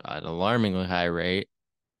over at an alarmingly high rate.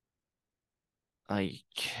 Like,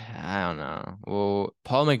 I don't know. Well,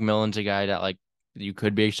 Paul McMillan's a guy that like you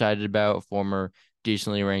could be excited about. Former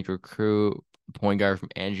decently ranked recruit, point guard from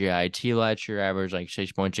Angie IT last year, averaged like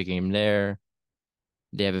 6 points a game there.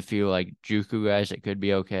 They have a few like JUCO guys that could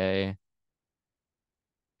be okay,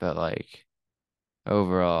 but like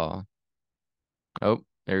overall, oh,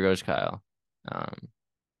 there goes Kyle. Um,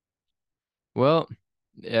 well,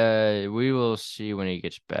 we will see when he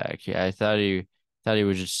gets back. Yeah, I thought he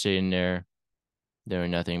was just sitting there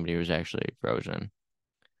doing nothing, but he was actually frozen.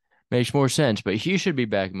 Makes more sense, but he should be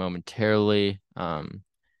back momentarily.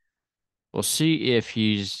 We'll see if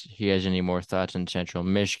he has any more thoughts on Central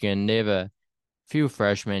Michigan. They have a few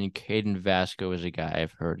freshmen. Caden Vasco is a guy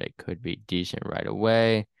I've heard that could be decent right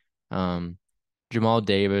away. Um, Jamal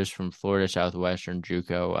Davis from Florida Southwestern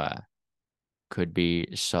JUCO could be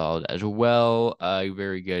solid as well. A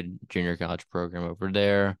very good junior college program over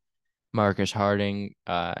there. Marcus Harding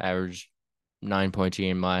averaged 9 points a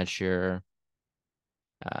game last year.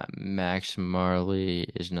 Max Marley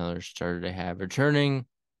is another starter they have returning.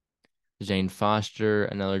 Zane Foster,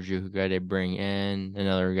 another JUCO guy they bring in,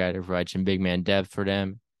 another guy to provide some big man depth for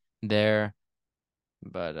them there.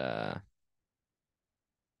 But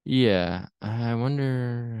yeah, I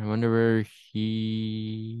wonder where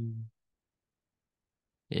he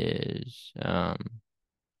is.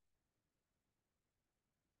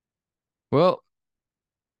 Well,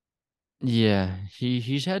 yeah,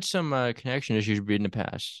 he's had some connection issues in the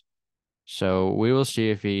past. So we will see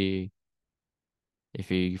if he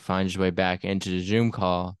finds his way back into the Zoom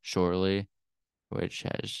call shortly, which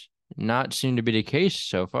has not seemed to be the case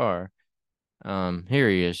so far. Here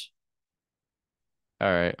he is.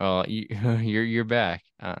 All right. Well, you're back.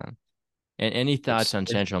 And any thoughts on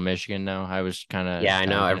It's Central Michigan? No, I was kind Yeah, of I I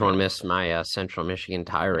know was kind everyone of missed my Central Michigan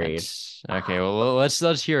tirade. that's okay. Well, let's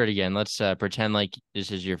hear it again. Let's pretend like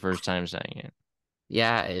this is your first time saying it.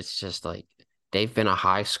 Yeah, it's just like they've been a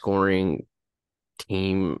high scoring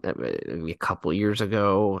team a couple years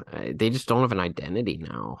ago. They just don't have an identity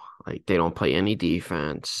now. Like they don't play any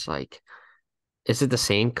defense. Like, is it the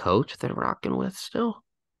same coach they're rocking with still?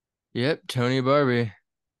 Yep, Tony Barbie,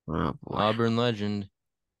 Oh boy. Auburn legend.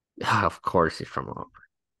 Of course he's from Auburn.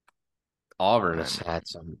 Auburn I has mean, had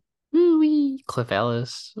some ooh Cliff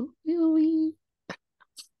Ellis, ooh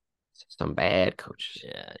some bad coaches.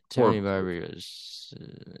 yeah, Tony Horrible coach. Barbie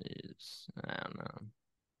I don't know. I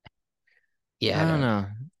Yeah, don't know.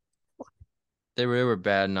 They were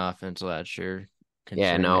bad in offense last year,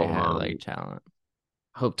 yeah, considering they no. had like talent.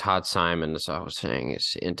 Hope Todd Simon, as I was saying,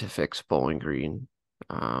 is in to fix Bowling Green.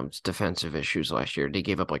 It's defensive issues last year. They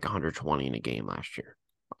gave up like 120 in a game last year.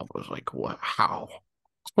 I was like, what? How?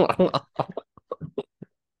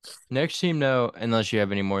 Next team, though, unless you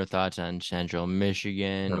have any more thoughts on Central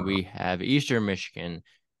Michigan, Uh, we have Eastern Michigan.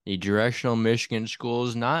 The directional Michigan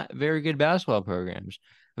schools, not very good basketball programs.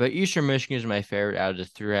 But Eastern Michigan is my favorite out of the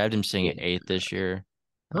three. I had them sitting yeah. at eighth this year.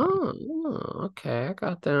 Um, Okay. I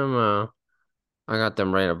got them. I got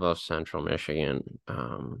them right above Central Michigan.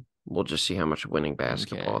 We'll just see how much winning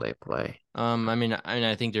basketball okay. they play.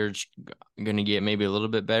 I think they're going to get maybe a little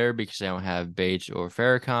bit better because they don't have Bates or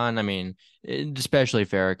Farrakhan. Especially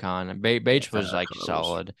Farrakhan. Yeah, Bates was like Farrakhan was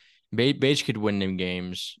solid. Bates could win them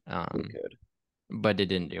games. good. But it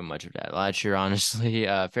didn't do much of that last year, honestly.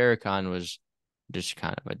 Farrakhan was just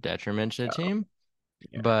kind of a detriment to the Oh, team.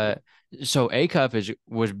 yeah. But so A Cup is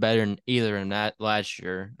was better than either in that last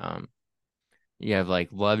year. You have like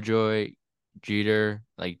Lovejoy, Jeter,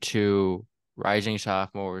 like two rising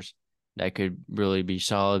sophomores that could really be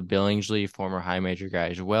solid. Billingsley, former high major guy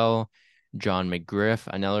as well. John McGriff,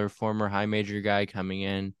 another former high major guy coming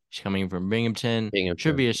in. He's coming from Binghamton. Should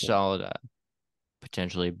Binghamton. be a Yeah, solid,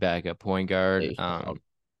 potentially backup point guard. they shot.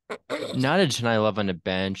 Not a ton I love on the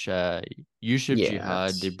bench. Yusuf Yeah,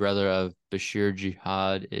 Jihad, the it's brother of Bashir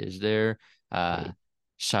Jihad, is there. Uh, hey,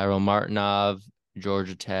 Cyril Martinov,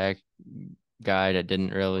 Georgia Tech guy that I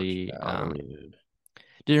mean,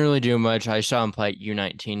 didn't really do much. I saw him play at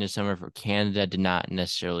U19 this summer for Canada. Did not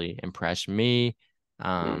necessarily impress me.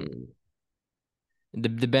 Um, mm,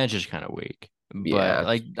 the bench is kind of weak, yeah, but that's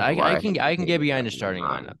like kind of why I I can get hesitated behind the having them starting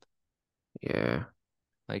high. lineup. Yeah.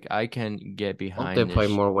 Like I can get Hope they behind play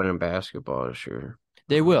this. more winning basketball this year.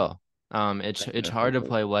 They will. I It's hard to definitely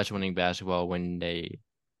play less winning basketball when they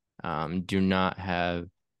do not have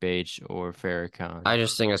Bates or I Farrakhan.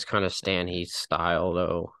 just think it's kind of Stan Heath's style,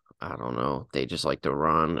 though. I don't know. They just like to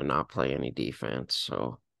run and not play any defense.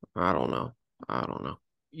 So I don't know. I don't know.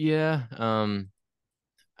 Yeah,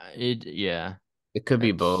 yeah, It could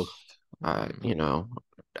be both. that's You know,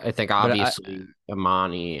 I think but I obviously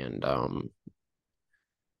Emoni and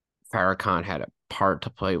Farrakhan had a part to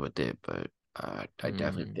play with it, but I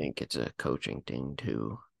definitely mm, think it's a coaching thing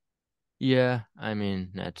too. yeah,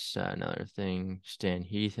 that's another thing. Stan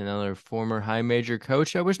Heath, another former high major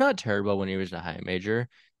coach that was not terrible when he was a high major.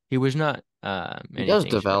 He was not He does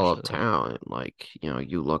anything develop special though. talent. Like,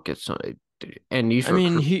 you look at some, and these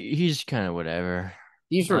He's kind of whatever.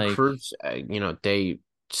 Like recruits, they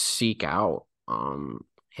seek out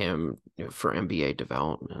him for NBA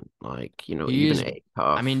development. Like, he even is. a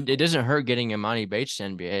tough, It doesn't hurt getting Emoni Bates to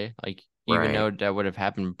NBA. Like even right? though that would have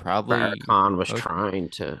happened probably Farrakhan was most. trying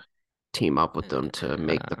to team up with them to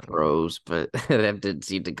make the Um, pros, but that didn't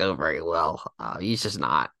seem to go very well. He's just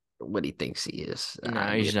not what he thinks he is. no,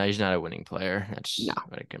 he's not. He's not a winning player. No, That's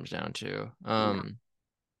what it comes down to. no.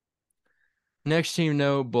 Next team,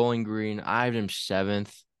 no Bowling Green. I have them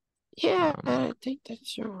seventh. Yeah, Um, I think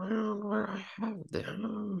that's around where I have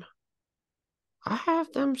them. I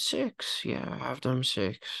have them six. Yeah, I have them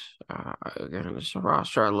six. Again, it's a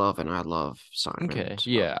roster I love, and I love Simon. okay, So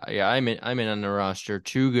yeah. I'm in on the roster.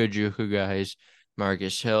 Two good JUCO guys: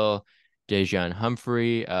 Marcus Hill, Dejan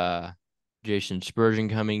Humphrey, Jason Spurgeon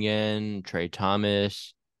coming in, Trey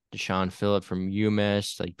Thomas, Deshaun Phillip from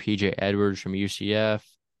UMass, like PJ Edwards from UCF.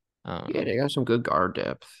 yeah, Um, they got some good guard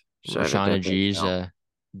depth. So that Rashana definitely G's helps. a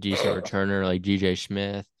decent returner, like DJ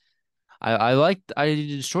Smith.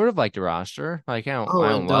 I sort of like the roster. Like Oh, I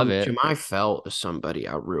don't and love it. Jemai Felt is somebody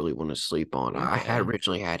I really want to sleep on. I had Okay.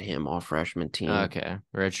 originally had him all freshman team. Okay.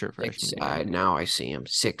 Redshirt Six, freshman, yeah. now I see him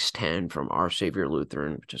 6'10" from Our Savior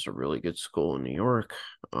Lutheran, which is a really good school in New York.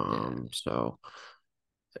 Yeah. So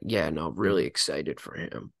yeah, no, really excited for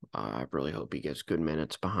him. I really hope he gets good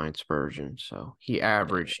minutes behind Spurgeon. So he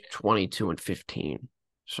averaged 22 and 15.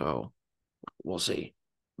 So we'll see.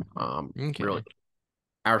 Really, Okay.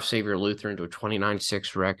 Our Savior Lutheran to a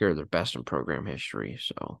 29-6 record, their best in program history.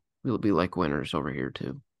 So we'll be like winners over here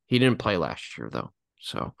too. He didn't play last year though.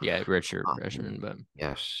 So Yeah, redshirt um, freshman, but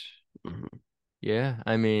yes. Mhm. yeah,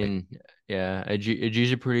 Yeah,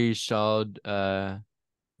 Aji's a pretty solid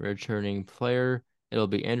returning player. It'll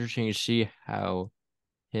be interesting to see how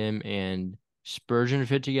him and Spurgeon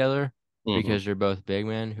fit together Hmm. because they're both big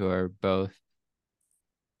men who are both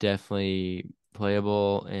definitely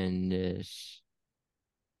playable in this.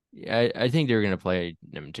 I think they're gonna play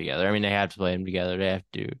them together. I mean, they have to play them together. They have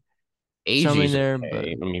to do something AG's there, but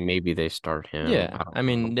okay. I mean, maybe they start him. yeah, I I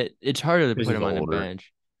don't know mean, it's harder to because put he's him on the older.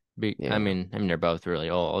 bench. Yeah. I mean, they're both really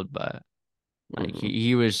old, but like Hmm.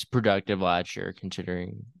 he was productive last year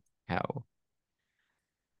considering how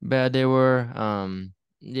bad they were.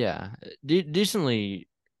 Yeah, decently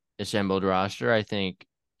assembled roster. I think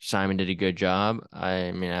Simon did a good job.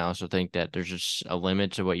 I mean, I also think that there's just a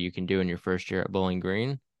limit to what you can do in your first year at Bowling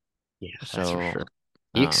Green. Yeah, that's for So, sure.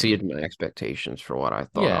 He um, exceeded my expectations for what I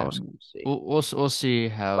thought I yeah, was going to see. we'll see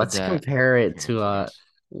how Let's that compare it to translates.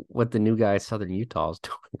 what the new guy at Southern Utah is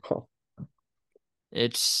doing.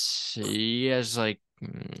 He has like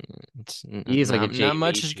He's like a not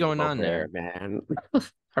much JV is team going over on there, there. man.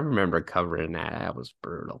 I remember covering that. That was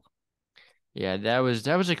brutal. Yeah, that was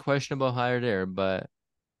a questionable hire there, but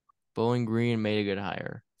Bowling Green made a good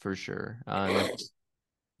hire for sure.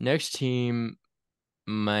 Next team,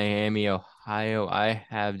 Miami, Ohio. I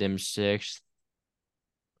have them sixth.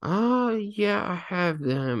 Yeah, I have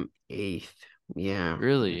them eighth. Yeah.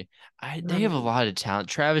 Really, they have a Um, lot of talent.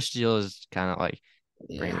 Travis Steele is kind of like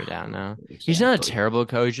bringing yeah, me down now. He's not a exactly. terrible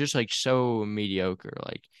coach, just like so mediocre.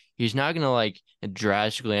 Like he's not gonna like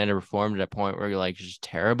drastically underperform to the point where you're like just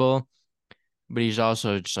terrible, but he's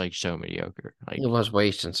also just like so mediocre. He Like was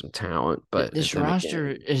wasting some talent, but this then roster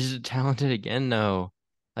again, is talented again though.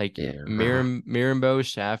 Like yeah, Mirambo,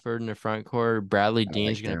 Stafford in the front court, Bradley I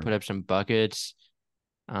Dean's like gonna put them. up some buckets.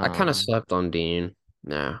 I kind of Um, slept on Dean.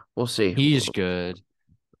 Nah, we'll see. he's good.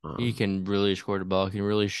 He Um, can really score the ball, can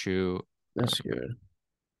really shoot. that's Um, good.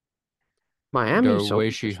 Miami's so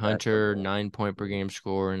Darwashi Hunter, respectable. 9 point per game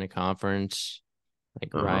score in the conference.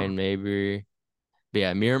 Like Uh-huh. Ryan Mabry. But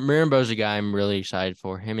yeah, Mirambo's a guy I'm really excited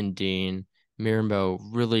for. Him and Dean. Mirambo,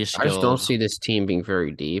 really I just don't skilled. see this team being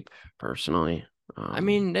very deep, personally. I Um,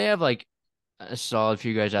 mean, they have like a solid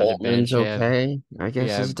few guys off the Boltman's bench. They have, okay, I guess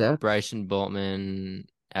yeah, his depth. Bryson Boltman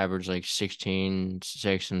averaged like 16,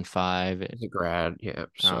 6, and 5 at He's a grad, yeah,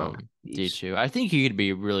 so he's D2. I think he could be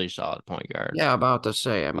a really solid point guard. yeah, about to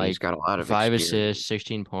say. I mean, he's Like got a lot of 5 assists, experience.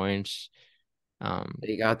 16 points. Um,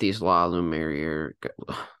 He got these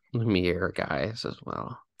Lumiere guys as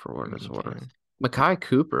well, for what it's worth. okay. Makai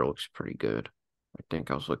Cooper looks pretty good. I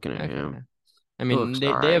think I was looking at Okay. him. I He mean, looks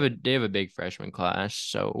all right. they have a big freshman class,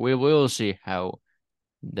 so we will see how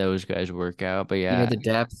those guys work out. But Yeah, yeah, the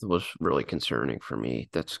depth was really concerning for me.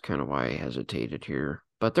 That's kind of why I hesitated here.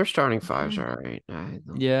 But their starting five's yeah, all right.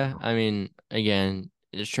 yeah. I mean, again,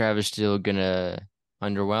 is Travis still gonna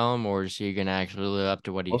underwhelm, or is he gonna actually live up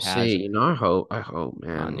to what he We'll has see. I hope, on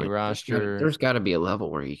man. the Like, roster? there's got to be a level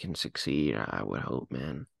where you can succeed. I would hope,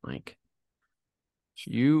 man. Like,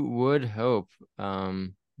 You would hope,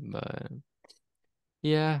 but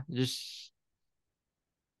yeah, just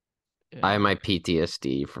I have yeah, my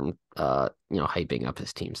PTSD from hyping up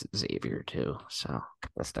his teams at Xavier too. So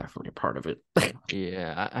that's definitely a part of it.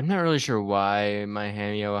 yeah. I'm not really sure why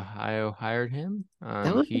Miami, Ohio hired him.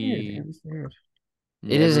 That was weird. That He was weird.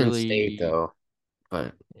 It is never in state really, though,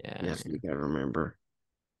 but yeah. yes, you gotta remember.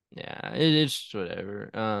 Yeah, it's whatever.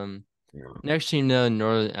 Yeah. Next team though,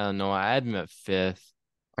 Northern Illinois. I had them at fifth.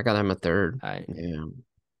 I got him a third. I Yeah,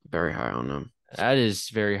 very high on them. That is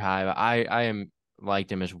very high. I am like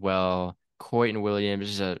them as well. Coit and Williams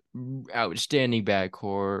is a outstanding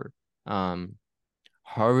backcourt. Um,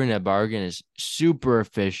 Harvin at Bargain is super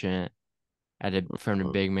efficient from the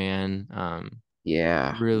big man.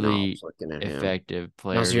 Yeah, no, I was Really looking at him. effective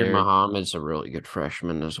player Nazir there. Muhammad's a really good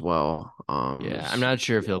freshman as well. Yeah, I'm Is not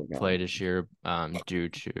sure if the he'll other play guy. this year, due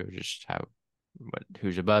to just how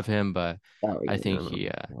who's above him, but Oh I yeah, think no, he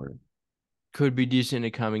no. could be decent in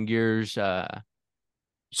the coming years.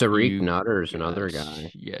 Tariq You Nutter is another got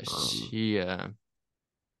guy. yes, Um,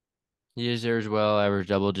 he is there as well. Averaged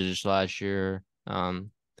double digits last year.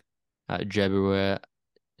 Jebuet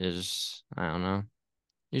is I don't know.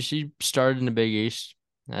 She started in the Big East.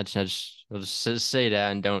 That's we'll just say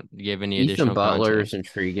that and don't give any Ethan additional Butler is context.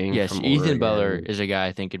 intriguing Yes, from Ethan Butler Oregon. is a guy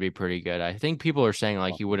I think could be pretty good. I think people are saying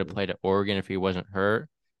like he would have played at Oregon if he wasn't hurt,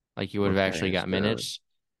 like he would have Okay, actually that's got good. minutes.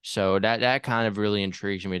 So that kind of really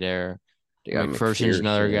intrigues me there. They got McPherson's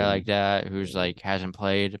another guy McPherson. like that who's Yeah. like hasn't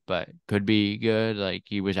played but could be good. Like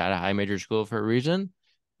he was at a high major school for a reason.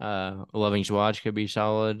 Loving's watch could be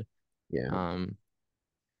solid. Yeah. Um,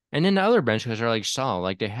 And then the other bench guys are like solid.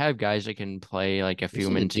 Like they have guys that can play like a This few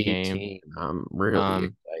is a minutes a deep game. team. I'm really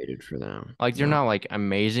Um, excited for them. like they're not like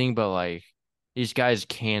amazing, but like these guys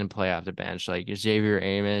can play off the bench. Like Xavier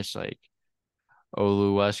Amos, like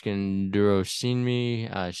Oluweskin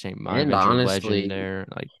Durosinmi, St. And Bonaventure legend honestly, there.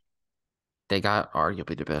 Like, they got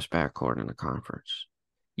arguably the best backcourt in the conference.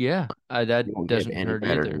 yeah, You that don't get doesn't any hurt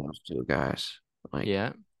better than either. those two guys. Like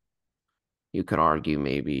Yeah. you could argue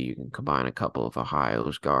maybe you can combine a couple of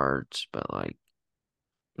Ohio's guards, but like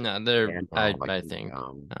No, they're yeah, no, like I think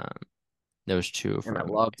those two and I from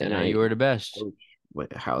loved NIU are the NIU's best. coach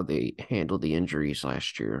with how they handled the injuries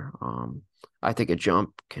last year. I think a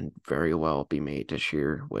jump can very well be made this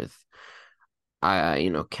year with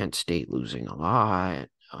Kent State losing a lot.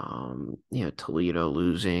 Toledo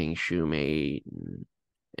losing Shoemate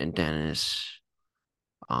and Dennis.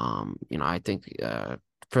 I think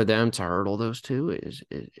for them to hurdle those two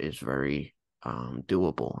is very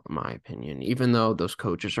doable in my opinion. Even though those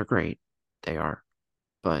coaches are great, they are.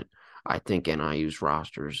 But I think NIU's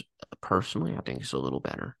rosters, personally, I think it's a little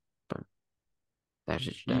better. But that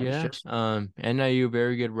is Yeah. just NIU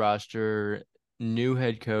very good roster. New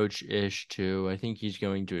head coach ish too. I think he's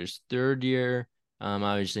going to his third year.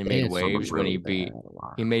 Obviously they made had someone waves when really bad a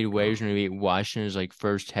he while made ago. waves when he beat Washington's like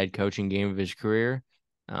first head coaching game of his career.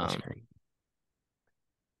 That's Um, great.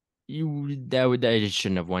 that just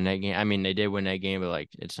shouldn't have won that game. I mean, they did win that game, but like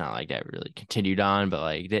it's not like that really continued on. But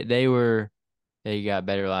like they got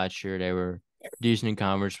better last year. They were decent in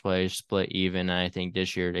conference play, split even. And I think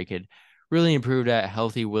this year they could really improve that.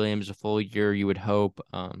 Healthy Williams a full year, you would hope.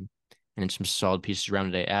 And some solid pieces around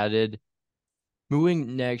it they added.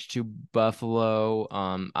 Moving next to Buffalo,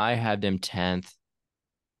 I had them 10th.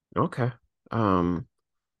 Okay. Um,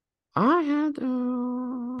 I had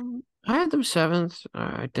them seventh.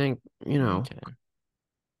 I think Okay.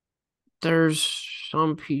 there's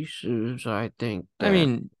some pieces I think I that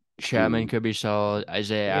mean, Chapman do could be solid.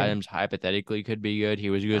 Isaiah yeah. Adams hypothetically could be good. He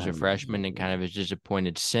was good as a freshman and kind of has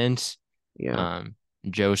disappointed since. Yeah. Um,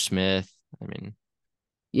 Joe Smith. I mean,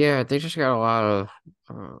 Yeah, they just got a lot of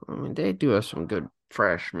I mean they do have some good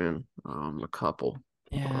freshmen, a couple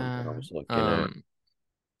that I yeah. was looking at.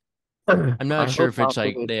 I'm not I sure hope if it's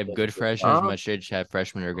like they Halkovich have does a good good freshmen as job. much as they just have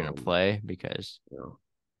freshmen who are going to Um, play because, you know,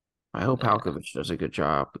 I hope yeah, Halkovich does a good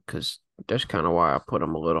job because that's kind of why I put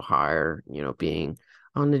him a little higher, being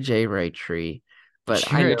on the J Ray tree. But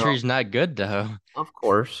I Cherry know, Tree's not good though. of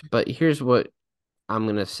course, but here's what I'm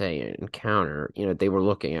gonna say in counter. They were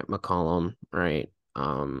looking at McCollum, right?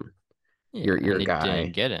 Yeah, Your and they didn't guy.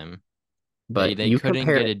 get him. But They you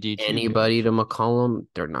couldn't get compare a D2 anybody to coach. McCollum,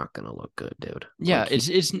 they're not gonna look good, dude. Yeah, Like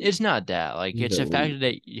it's not that. Like he's it's the fact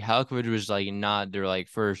elite. that Halkovich was like not their like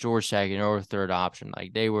first or second or third option.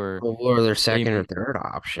 Like Well, what are their they second or third I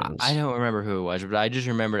options? don't remember who it was, but I just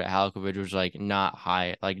remember that Halkovich was like not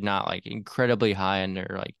high, like not like incredibly high in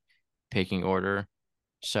their like picking order.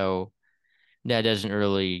 So that doesn't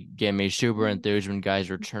really get me super enthused when guys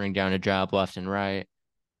are turning down a job left and right.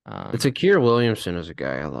 It's Um, Akir Williamson is a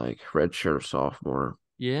guy I like. Redshirt sophomore.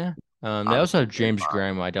 yeah. They also Obviously have great James body.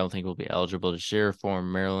 Graham, who I don't think will be eligible this year, former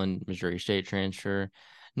Maryland, Missouri State transfer.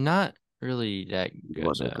 Not really that He good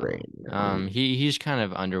wasn't great though. in Maryland. He's kind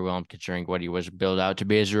of underwhelmed considering what he was built out to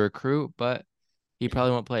be as a recruit, but he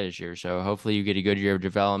probably won't play this year. So hopefully you get a good year of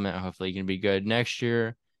development. Hopefully you can be good next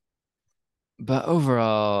year. But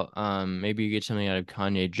overall, maybe you get something out of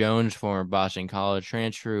Kanye Jones, former Boston College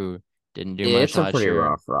transfer, who didn't do Yeah, much it's a last pretty year.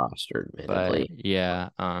 rough roster, But admittedly. yeah,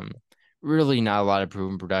 really not a lot of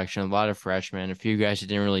proven production. A lot of freshmen, a few guys that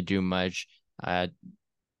didn't really do much uh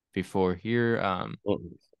before here.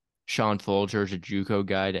 Sean Folger is a JUCO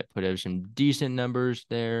guy that put up some decent numbers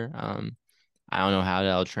there. I don't know how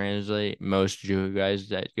that'll translate. Most JUCO guys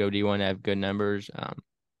that go D1 have good numbers.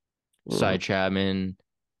 Cy Mm. Chapman,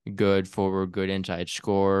 good forward, good inside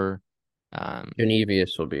scorer. Um,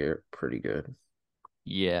 Genevius will be pretty good.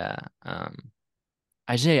 yeah.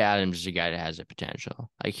 Isaiah Adams is a guy that has the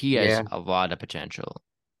potential. Like he has Yeah, a lot of potential.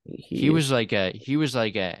 he is He was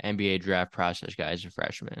like a NBA draft process guy as a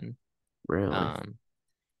freshman. really Um,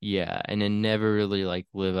 yeah, and then never really like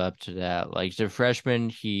live up to that. Like as a freshman,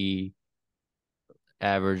 he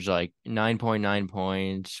averaged like 9.9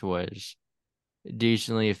 points, was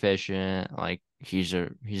decently efficient. Like he's a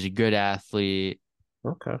good athlete.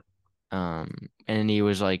 okay Um, and he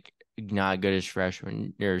was like not good as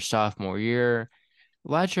freshman or sophomore year.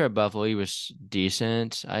 Last year at Buffalo, he was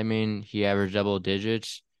decent. I mean, he averaged double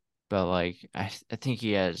digits, but like I think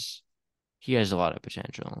he has a lot of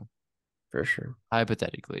potential, for sure.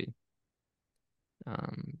 hypothetically.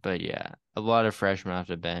 But yeah, a lot of freshmen off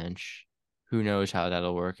the bench. Who knows how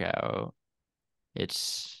that'll work out?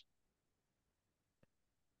 It's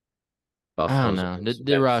I don't Buffalo's know. The, always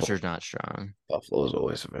the eventful. roster's not strong. Buffalo's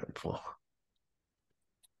always eventful.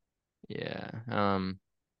 Yeah.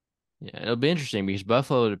 Yeah, it'll be interesting because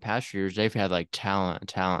Buffalo the past few years they've had like talent,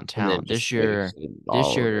 talent, And then talent. just This wasted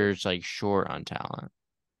all year of it. there's like short on talent,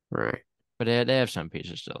 Right. but they have some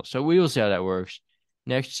pieces still. So we will see how that works.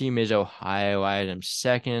 Next team is Ohio. I had them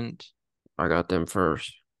second. I got them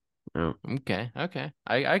first. Yeah. Okay, okay.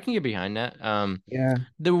 I can get behind that. Yeah.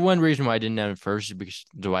 The one reason why I didn't have him first is because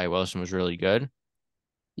Dwight Wilson was really good,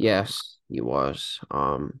 Yes, he was.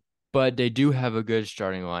 but they do have a good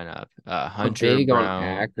starting lineup. I'm Hunter big on Brown.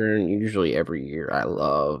 Akron usually every year. I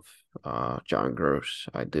love John Gross.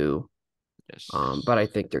 I do. But I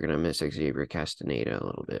Yes. think they're gonna miss Xavier Castaneda a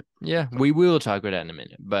little bit. Yeah, we will talk about that in a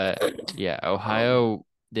minute. But yeah, Um, Ohio,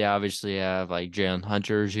 they obviously have like Jalen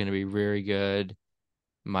Hunter is going to be very good.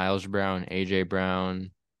 Miles Brown, AJ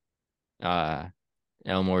Brown, uh,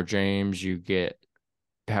 Elmore James. You get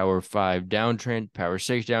power six down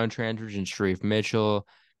transfers, and Sharif Mitchell,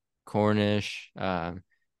 Cornish. You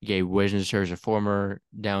get Wisniser as a former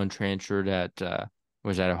down transfer that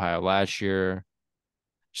was at Ohio last year.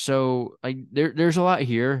 So like there's a lot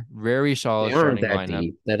here. Very they solid aren't starting that lineup.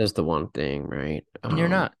 deep. That is the one thing, right? And they're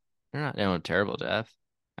not doing terrible depth.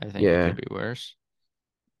 I think it could Yeah. be worse.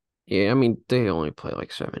 Yeah, I mean they only play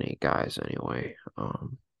like 7, 8 guys anyway. I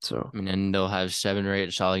So mean, and they'll have 7 or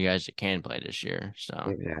 8 solid guys that can play this year. So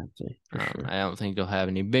exactly, for sure. I don't think they'll have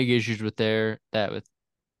any big issues with their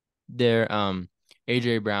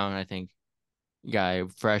AJ Brown. I think guy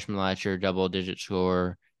freshman last year, double digit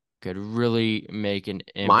score, could really make an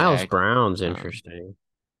Miles impact. Brown's Um, interesting.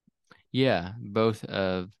 yeah, both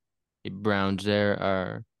of the Browns there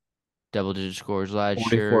are double digit scores last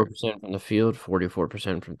Forty-four year. percent from the field,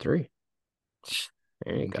 44% from three.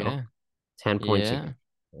 There you go. Okay, 10 points a yeah,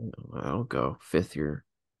 game. I'll go. Fifth year.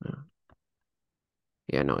 Yeah,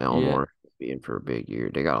 yeah, no, yeah. Elmore being for a big year.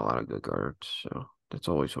 They got a lot of good guards, so that's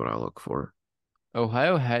always what I look for.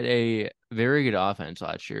 Ohio had a very good offense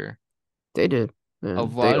last year. They did, A and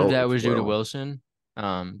they lot of that always was due to will. Wilson.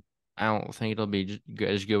 I don't think it'll be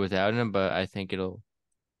as good without him, but I think it'll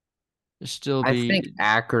still I think be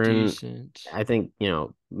Akron, decent. I think,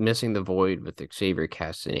 missing the void with Xavier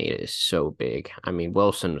Castaneda is so big. I mean,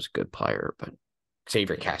 Wilson was a good player, but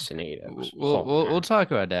Xavier Yeah, Castaneda was, we'll man.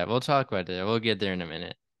 talk about that. We'll talk about that. We'll get there in a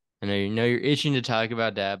minute. I know you're itching to talk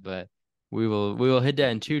about that, but we will hit that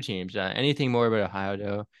in two teams. Anything more about Ohio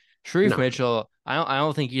though? Sharif No, Mitchell, I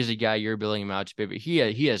don't think he's a guy you're building him out to be, but he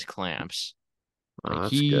has clamps. Like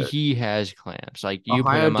that's he good. he has clamps. Like you put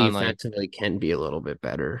Ohio him on like defensively can be a little bit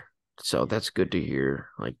better, so that's good to hear.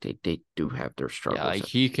 Like they do have their yeah, struggles,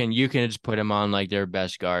 like you can just put him on like their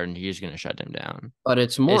best guard and he's gonna shut them down. but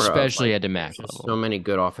it's more of Especially like at the there's MAC just so level. many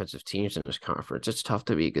good offensive teams in this conference. It's tough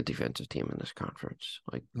to be a good defensive team in this conference.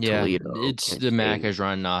 Like Yeah, Toledo, it's Kent the MAC State, has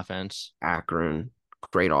run an offense. Akron,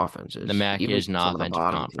 great The offenses. MAC Even is an some of the offensive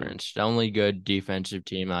bottom teams. conference. The only good defensive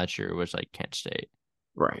team last year was like Kent State,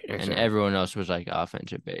 Right, and exactly. everyone else was like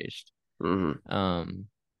offensive based. Hmm. Um,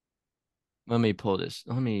 let me pull this.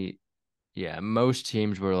 Yeah, most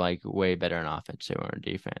teams were like way better on offense than they were on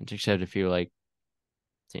defense, except a few like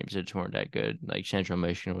teams that just weren't that good. Like Central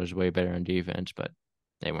Michigan was way better on defense, but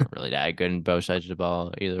they weren't really that good in both sides of the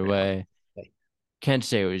ball either Yeah. way. Kent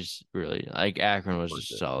State was really like Akron was a We're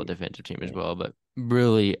good solid team. defensive team as Right. well, but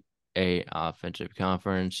really a offensive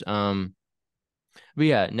conference. But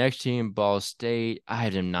yeah, next team, Ball State. I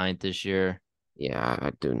had him ninth this year. Yeah,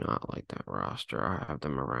 I do not like that roster. I have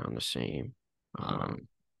them around the same. Um,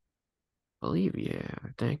 Believe, yeah, I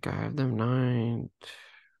think I have them ninth.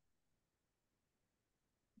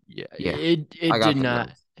 yeah, Yeah, I got them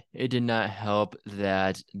ninth. it did not help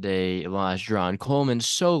that they lost John Coleman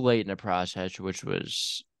so late in the process, which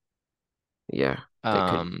was Yeah, they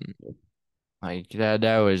could. um like that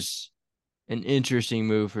was an interesting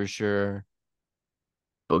move for sure,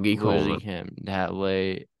 Boogie losing Coleman. him that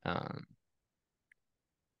late.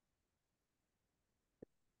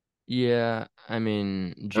 Yeah, I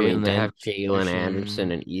mean I mean, to Jalen have Jalen Anderson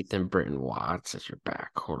Anderson. and Ethan Britton Watts as your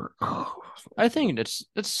backcourt. Oh. I think that's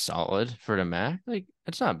solid for the MAC. Like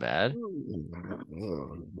it's not bad.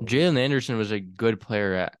 Jalen Anderson was a good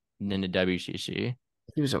player in the WCC.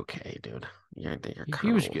 He was okay, dude. Yeah, I think you're He kind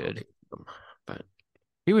of was good. overrating him, but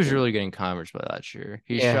He was you know, really good in conference play last year.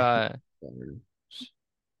 yeah,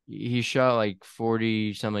 He shot like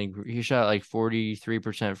 40 something. He shot like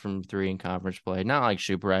 43% from three in conference play. Not like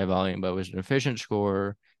super high volume, but was an efficient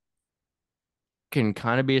scorer. Can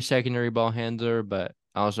kind of be a secondary ball handler, but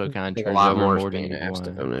also I kind of think a turns lot over more is more than being you'd asked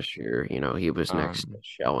of want. him this year. He was next to Um,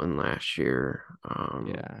 Sheldon last year.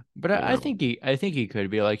 yeah, but You I know, think he could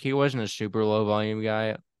be like he wasn't a super low volume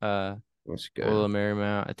guy. That's good. Ola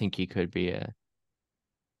Marymount. I think he could be a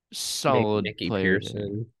Nick solid Nicky player there.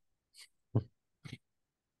 Pearson.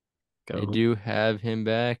 They Go. do have him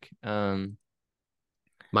back.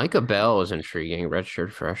 Micah Bell is intriguing,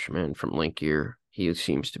 redshirt freshman from Link Year. He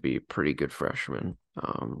seems to be a pretty good freshman.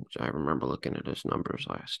 I remember looking at his numbers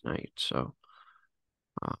last night. So,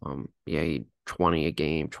 yeah, he 20 a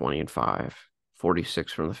game, 20 and 5,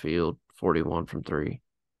 46 from the field, 41 from three.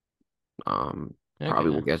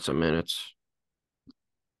 Probably will Okay. get some minutes.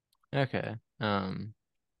 Okay.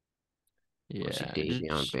 Let's see, Yeah. Davion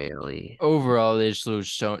Just Bailey. overall, they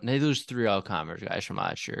lose three all conference guys from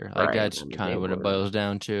last year. Like Right. that's I mean, kind they of what it were. boils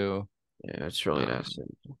down to. Yeah, it's really that Um,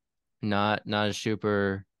 simple. not a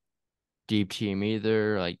super deep team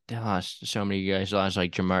either. Like they lost so many guys. They lost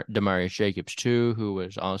like Demarius Jacobs too, who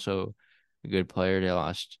was also a good player. They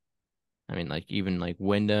lost. I mean, like even like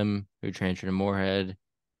Wyndham, who transferred to Moorhead.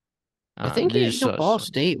 I think They yeah, just lost Ball some.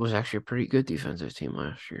 State was actually a pretty good defensive team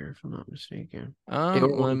last year, if I'm not mistaken. They were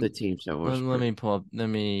one of Let, the teams that was let me pretty. pull up. Let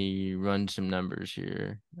me run some numbers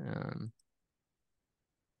here.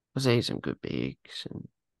 Jose some good bigs and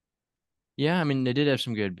Yeah, I mean they did have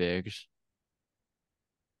some good bigs.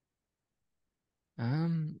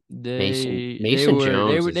 Mason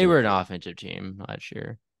Jones is They were an interesting. offensive team last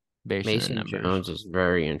year, based on the Mason numbers. Jones is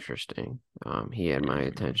very interesting. He had my Um,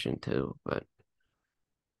 attention too, but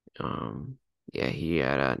um, yeah, he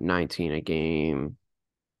had a 19 a game.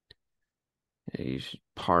 He's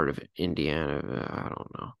part of Indiana. I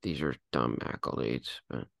don't know. These are dumb accolades,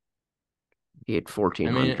 but he had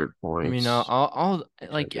I mean, 1,400 points.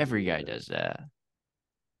 like every guy does that.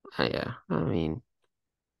 Yeah, I mean,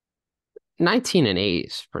 19 and 8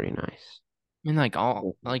 is pretty nice. I mean,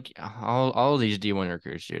 all these D1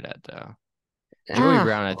 recruits do that though. Joey Ah,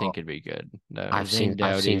 Brown, I think well, could be good though. Zane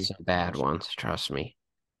I've seen Dowdy, some bad also. ones. Trust me.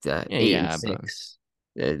 The Yeah, 8 and yeah, but 6,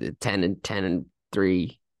 10 and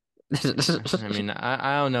 3. I mean,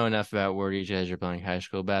 I don't know enough about where these guys are playing high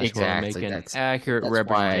school basketball to make Exactly. an accurate That's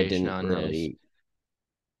why I representation didn't on this. really.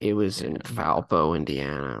 It was Yeah, in but Valpo,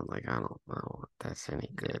 Indiana. I'm like, I don't know if that's any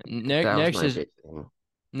yeah. good. That was my big thing.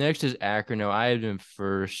 Next is Akron. No, I have them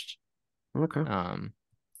first. Okay. Um,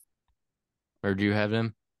 or do you have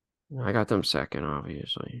them? I got them second,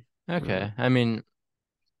 obviously. Uh, Okay. I mean,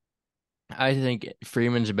 I think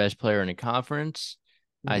Freeman's the best player in the conference.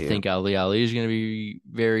 I yeah. think Ali is going to be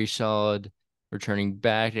very solid returning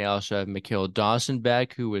back. They also have Mikhail Dawson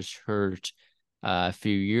back, who was hurt a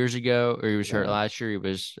few years ago, or he was hurt Yeah. last year. He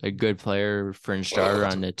was a good player, fringe starter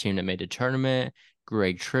on the team that made the tournament.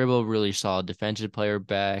 Greg Tribble, really solid defensive player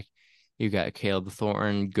back. You got Caleb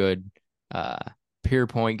Thornton, good uh, pure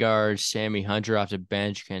point guard. Sammy Hunter off the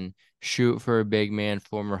bench can shoot for a big man,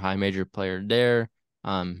 former high major player there.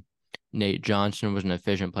 Um, Nate Johnson was an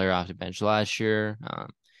efficient player off the bench last year.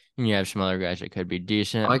 And you have some other guys that could be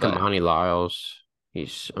I decent, like but Emoni Lyles.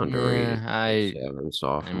 He's underrated. yeah, 27,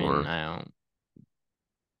 I mean, sophomore, I don't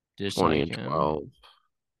 20 dislike and him. 12.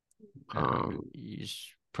 He's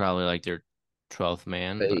probably like their 12th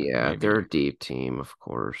man, But but yeah, they're maybe. a deep team, of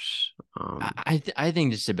course. I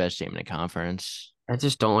think this is the best team in the conference. I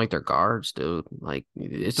just don't like their guards, dude. Like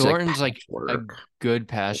it's like Thornton's like a patchwork. good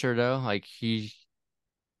passer though. Like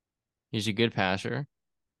he's a good passer.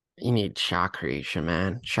 You need shot creation,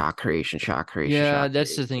 man. Shot creation, shot creation, Yeah, shot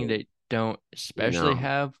that's the thing creation. they don't You especially know,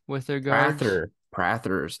 have with their guards.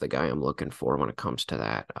 Prather is the guy I'm looking for when it comes to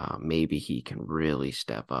that. Maybe he can really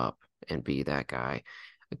step up and be that guy.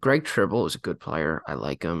 Greg Tribble is a good player. I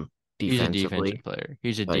like him He's a defensive defensively, player.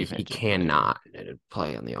 He's a but he defensive player. cannot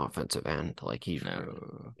play on the offensive end. Like he's really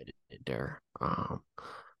No, limited there.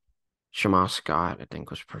 Shema Scott, I think,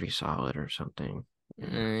 was pretty solid or something.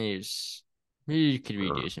 Yeah. he could be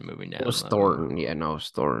Uh, decent moving it down was low. Thornton. Yeah, no, it was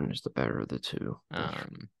Thornton is the better of the two. That's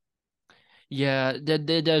Um, yeah, that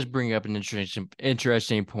does bring up an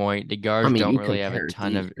interesting point. The I guards mean, don't you really have a compare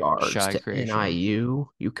ton these of guards shot to creation. NIU,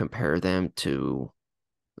 you compare them to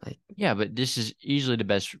like, Yeah, but this is easily the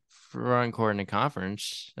best front court in the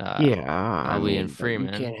conference. yeah, I Ali and mean, but you Freeman.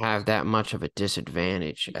 can't have that much of a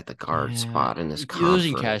disadvantage at the guard Yeah, spot in this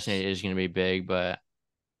losing Cassidy conference. is going to be big, but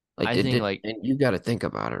Like, I think like and you got to think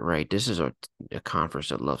about it, right? This is a conference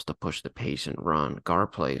that loves to push the pace and run.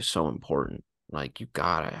 Guard play is so important. Like, you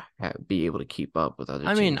gotta be able to keep up with other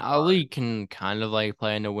I mean teams' Ali guard. can kind of like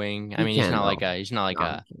play in the wing. I He mean can though. he's not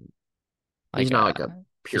No, he can. like He's not like a a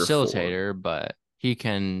pure four. facilitator, but he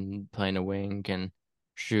can play in a wing, can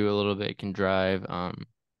shoot a little bit, can drive.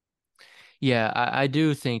 Yeah, I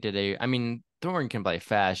do think that I mean, Thornton can play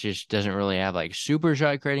fast, just doesn't really have like super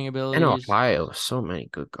shot creating And abilities. Ohio, so many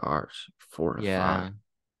good guards, 4 to 5. Yeah,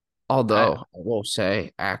 I Although I will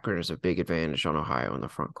say Akron is a big advantage on Ohio in the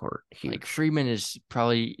front court. like Huge. Freeman is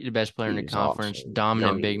probably the best player in the He's conference, awesome.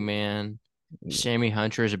 No, dominant he big is. man. He- Sammy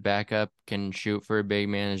Hunter as a backup can shoot for a big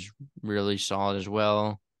man is really solid as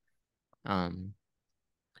well. Um,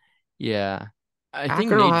 yeah, I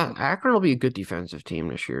think Nate. Akron will be a good defensive team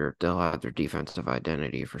this year. They'll have their defensive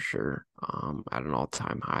identity for sure. At an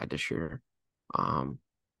all-time high this year. Um,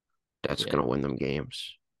 that's Yeah, gonna win them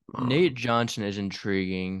games. Nate Um, Johnson is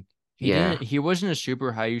intriguing. yeah, He wasn't a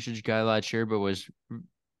super high usage guy last year, but was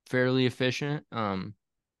fairly efficient.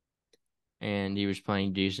 And he was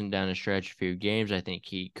playing decent down the stretch a few games. I think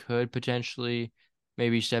he could potentially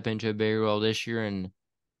maybe step into a bigger role this year. And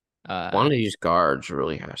one uh, of these guards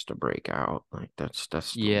really has to break out. Like that's the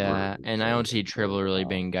yeah, really and I don't thing. see Tribble really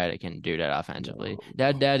being a guy that can do that offensively.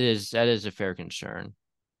 No. That is a fair concern.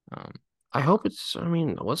 Um, I hope it's. I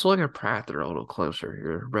mean, let's look at Prather a little closer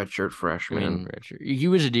here. Redshirt I freshman. mean, Richard, he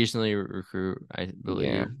was a decently recruit, I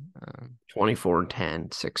Yeah, believe. 24 and 10,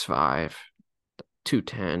 6'5",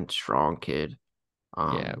 210, strong kid.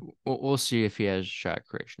 Yeah, Um, we'll see if he has shot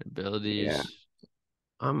creation yeah. abilities.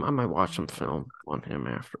 I might watch some film on him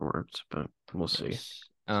afterwards, but we'll see. Yes.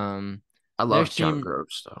 I love Next John team,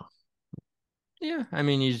 Groves though. yeah, I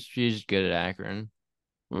mean he's good at Akron.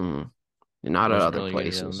 Mm. Not at Wasn't other really good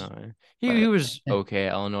at places, Illinois. He but was okay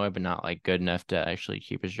at Illinois, but not like good enough to actually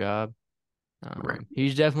keep his job. right.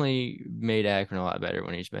 He's definitely made Akron a lot better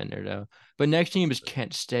when he's been there though. But next team is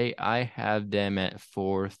Kent State. I have them at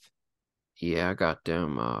fourth. Yeah, I got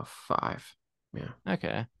them 5. Yeah.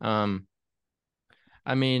 Okay.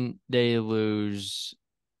 I mean they lose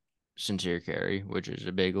Sincere Carry, which is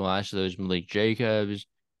a big loss. So those Malik Jacobs,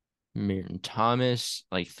 Merton Thomas,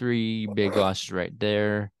 like three big losses right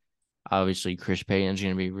there. Obviously, Chris Payton's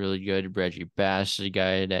going to be really good. Reggie Bass is a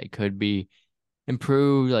guy that could be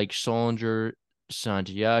improved, like Solinger,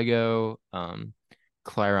 Santiago,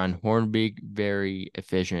 Claron Hornbeek, very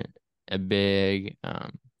efficient, a big.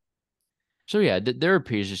 So yeah, there are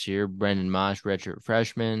pieces here. Brendan Moss, redshirt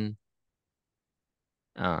freshman.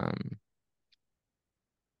 Um,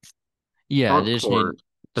 yeah, Front they just need court,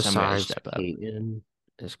 somebody to besides step up. Peyton,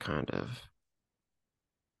 is kind of.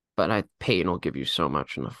 But I Peyton will give you so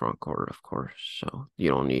much in the front court, of course. So you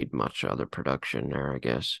don't need much other production there, I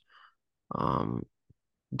guess. Um,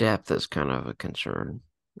 Depth is kind of a concern,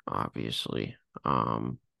 obviously.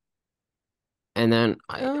 And then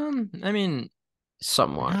I mean,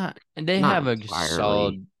 somewhat, not they not have a entirely.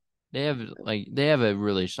 solid. They have a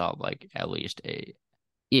really solid like at least eight.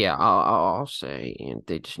 Yeah, I'll say, and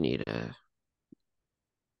they just need a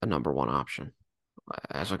number one option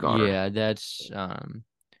as a guard. Yeah, that's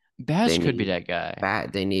Bass They could be need that guy.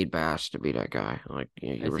 They need Bass to be that guy. Like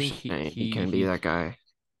I you were think saying, he can be that guy.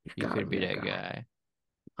 He's he got to could be be that that guy. guy.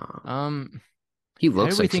 Um, Um, he how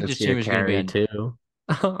do looks we like think this sincere team is going to be carry on? too.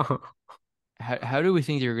 I How do we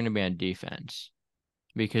think they're going to be on defense?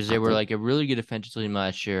 Because they were think like a really good defensive team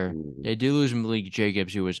last year. mm, They do lose Malik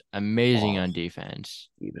Jacobs, who was amazing on awesome. defense.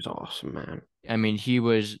 He was awesome, man. I mean, he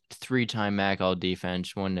was three-time MAC all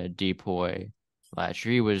defense, won a DPOY last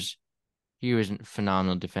year. He was a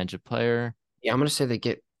phenomenal defensive player. Yeah, I'm gonna say they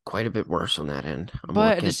get quite a bit worse on that end. I'm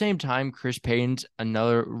But at the looking same time, Chris Payton's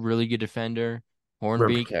another really good defender.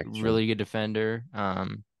 rim Hornbeak, protection. really good defender.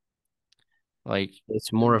 Like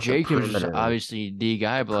It's more of the Jacobs was perimeter. obviously the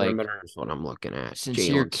guy, The but like perimeter is what I'm looking at.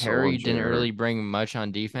 Sincere Jalen Carey didn't Solinger. really bring much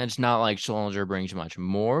on defense. Not like Solinger brings much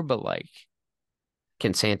more, but like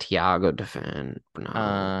Can Santiago defend? No.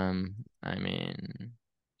 I mean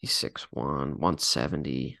He's 6'1",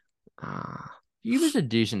 170. Uh, he was a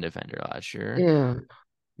decent defender last year yeah,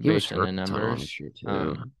 he was based on the hurt a ton numbers. last year too.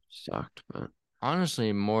 Um Sucked, but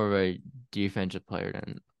Honestly more of a defensive player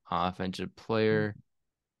than offensive player.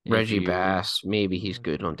 If Reggie you Bass, maybe he's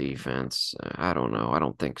good on defense. I don't know. I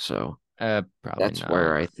don't think so. probably That's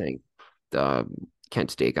where not. I think the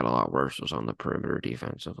Kent State got a lot worse was on the perimeter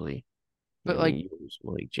defensively. But When like you use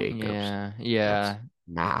Malik Jacobs, yeah, that's yeah.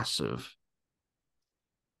 massive.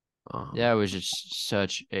 That Um, was just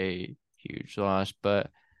such a huge loss.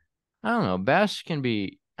 But I don't know. Bass can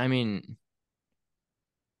be. I mean,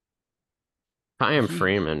 Kyan he.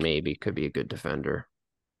 Freeman maybe could be a good defender.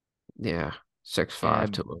 Yeah, Yeah,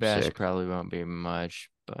 6'5", Bass 206. probably won't be much,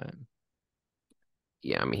 but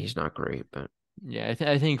Yeah, I mean he's not great, but yeah,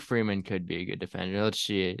 I think Freeman could be a good defender. Let's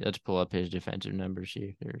see. Let's pull up his defensive numbers. See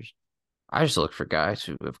if there's. I just look for guys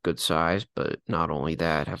who have good size, but not only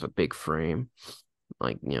that, have a big frame,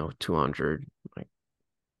 like 200, like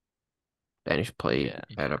and he's played Yeah,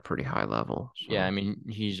 at a pretty high level. yeah. I So mean,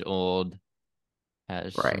 he's old,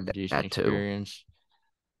 has right, some decent that too. experience.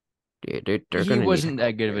 Yeah, they're He gonna need wasn't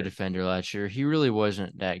that help good of a there. defender last year. He really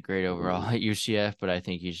wasn't that great overall Mm, at UCF, but I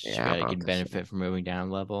think he's yeah, got a about good to say. benefit from moving down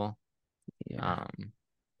level. Yeah. Um,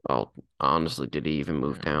 Well, honestly, did he even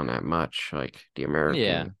move down that much? Like the yeah,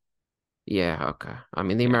 American? Yeah, okay. I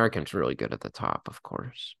mean, the yeah. American's really good at the top, of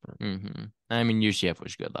course. But I mean, UCF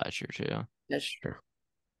was good last year too. that's true.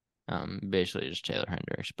 Basically just Taylor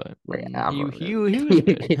Hendricks, but Yeah, he was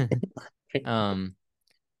good. Um,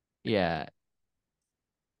 yeah,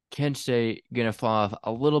 Kent State gonna fall off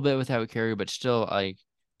a little bit without Carey, but still like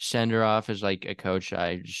Senderoff is like a coach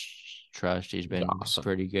I just trust. He's He's been awesome.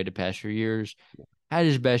 pretty good the past few years. Had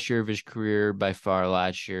his best year of his career by far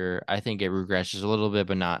last year. I think it regresses a little bit,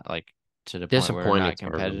 but not like to the point where Disappointing not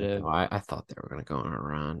tournament, competitive. though. I thought they were going to go on a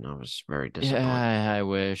run. I was very disappointed. Yeah, I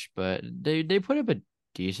wish, but they put up a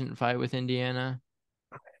decent fight with Indiana,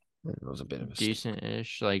 It was a bit of a stink.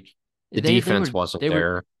 decent-ish. Like The they defense were wasn't they were.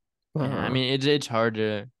 there. Yeah, I mean it's hard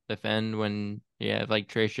to defend when you have like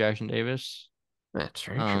Trace Jackson Davis. That's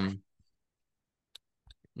very true. Um,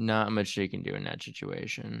 Not much they can do in that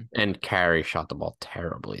situation. And Carey shot the ball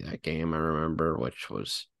terribly that game, I remember,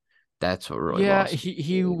 that's what really Yeah, lost he the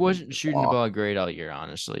game. wasn't shooting the ball great all year,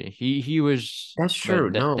 honestly. He was, That's true.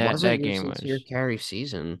 but No, it that wasn't your game sincere was. Carey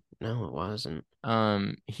season. No, it wasn't.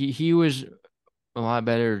 He was a lot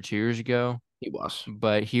better 2 years ago, He was.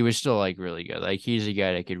 but he was still like really good. Like he's a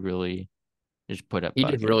guy that could really just put up He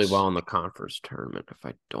did really well buckets. in the conference tournament, if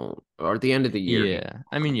I don't, or at the end of the year, he was Yeah,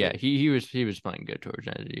 I quite mean, yeah, good. he was playing good towards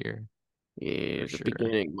the end of the year Yeah, for the sure.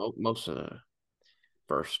 beginning, most of the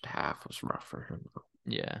first half was rough for him.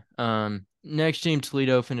 Yeah. Next team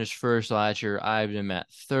Toledo finished first last year. I have them at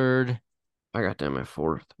third. I got them at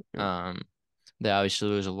fourth. Yeah. Um, they obviously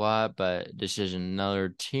lose a lot, but this is another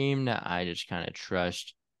team that I just kind of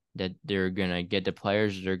trust that they're gonna get the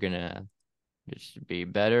players that are gonna just be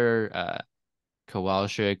better.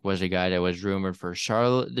 Kowalczyk was a guy that was rumored for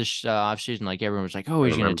Charlotte this offseason. Like everyone was like, "Oh, I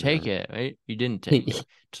he's gonna take remember it." Right? He didn't take that. it.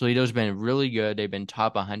 Toledo's been really good. They've been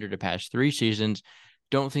top 100 the past 3 seasons.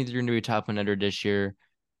 Don't think they're going to be top 100 this year,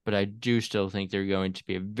 but I do still think they're going to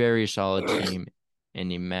be a very solid team in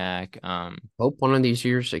the MAC. Hope one of these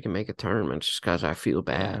years they can make a tournament just because I feel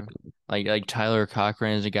bad. Yeah, like Tyler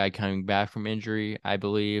Cochran is a guy coming back from injury, I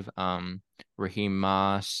believe. Raheem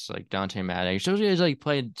Moss, like Dante Maddox. Those guys like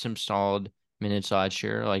played some solid minutes last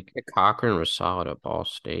year. Like Yeah, Cochran was solid at Ball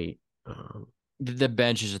State. the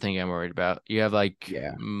bench is the thing I'm worried about. You have like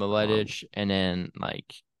Yeah. Um, Miletic and then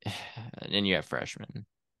like and then you have freshmen.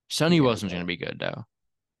 Sonny yeah, Wilson's gonna be good though.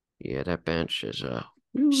 that bench is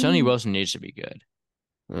Sonny Wilson needs to be good.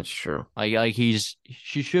 that's true. He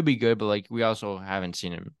should be good, but like we also haven't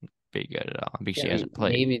seen him be good at all because Yeah, he hasn't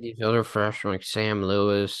played. maybe these other freshmen like Sam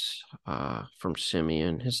Lewis, from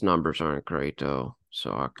Simeon. His numbers aren't great though,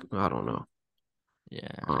 so I don't know. Yeah,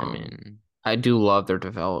 I Um, mean, I do love their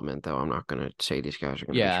development though. I'm not gonna say these guys are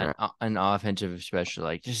gonna be yeah, trash. an offensive especially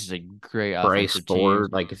like this is a great Brace offensive team.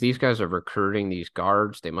 forward. Like if these guys are recruiting these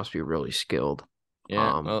guards, they must be really skilled. Yeah,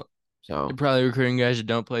 Um, well, they're so probably recruiting guys that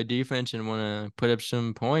don't play defense and want to put up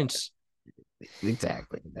some points.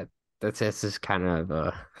 exactly that's just kind of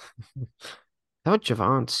how about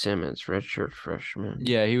Javon Simmons, redshirt freshman?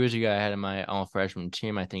 Yeah, he was a guy I had in my all freshman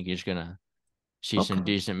team. I think he's gonna see some Okay.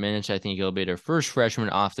 decent minutes. I think he'll be their first freshman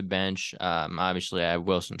off the bench. Obviously, I have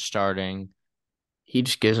Wilson starting, He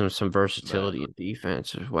just gives them some but versatility in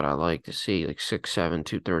defense is what I like to see. Like 6'7",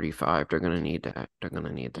 235. They're gonna need that. They're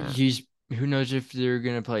gonna need that. he's who knows if they're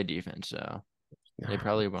gonna play defense though. They Yeah.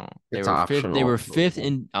 probably won't. They It's were fifth. They optional. were fifth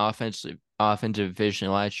in offensive efficiency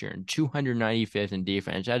last year and 295th in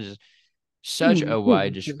defense. That is such a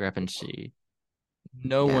wide discrepancy.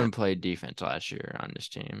 No Yeah, one played defense last year on this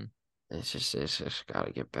team. it's just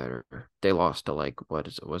gotta get better. They lost to like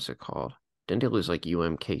what's it called? Didn't they lose like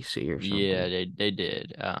UMKC or Yeah, something? they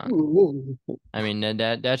did. Ooh. I mean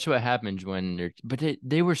that's what happens when but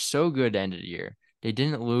they were so good at the end of the year. They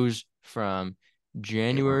didn't lose from They were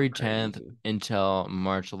January 10th crazy. until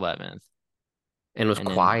March 11th. And it was And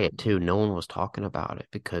then quiet too. No one was talking about it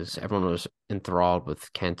because everyone was enthralled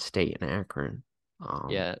with Kent State and Akron. Um,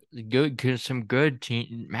 yeah, some good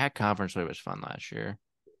team MAC conference play was fun last year.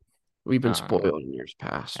 we've been Um spoiled in years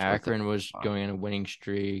past with it. Akron was going on a winning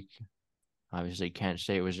streak. Obviously Kent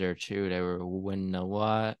State was there too. They were winning a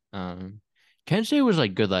lot. Kent State was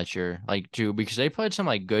like good last year, like too, because they played some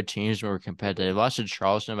like good teams and were competitive. They lost to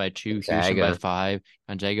Charleston by 2, Houston by Gonzaga, 5,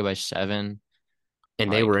 Gonzaga by 7.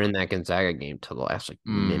 and they Like, were in that Gonzaga game till the last like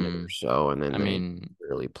minute or mm, so, and then I they mean,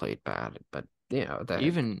 really played bad. But that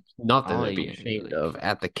even nothing all to the be games ashamed like of.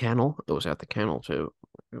 At the kennel, it was at the kennel too.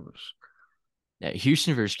 It was yeah,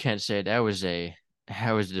 Houston versus Kent State. That was a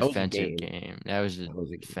That was a That was a defensive game. game. That was a That was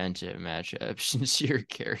a game. defensive matchup. Sincere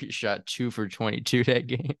Carey shot 2 for 22 that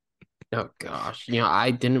game. Oh gosh.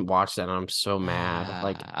 I didn't watch that. And I'm so mad.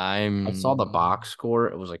 Like I saw the box I'm score.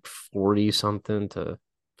 It was like 40 something to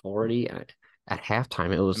 40. At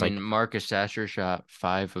halftime, it I was mean, like, Marcus Sasser shot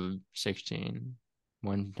 5 of 16,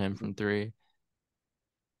 110 from three.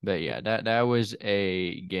 But yeah, that was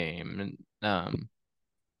a game.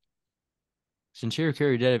 Sincere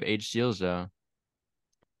Carey did have 8 steals though.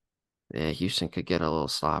 yeah, Houston could get a little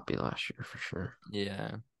sloppy last year for sure.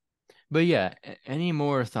 Yeah. But yeah, any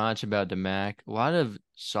more thoughts about the MAC? A lot of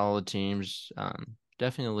solid teams.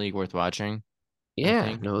 Definitely a league worth watching, I Yeah,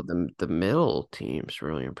 think. no, the middle teams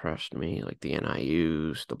really impressed me, like the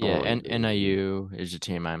NIUs, the Yeah, Bowling and Green. NIU is a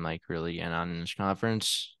team I'm like really in on in this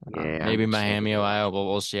conference. Yeah, I'm Maybe excited Miami, to Ohio, watch but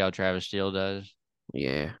we'll them. see how Travis Steele does.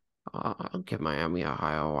 Yeah, I'll give Miami,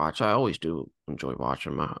 Ohio a watch. I always do enjoy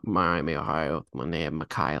watching Miami, Ohio when they have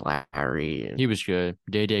Makai Larry He and was good.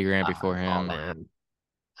 Day Grant before all him. them.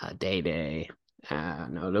 Day Day.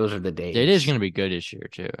 No, those are the Day Day's days. gonna be good this year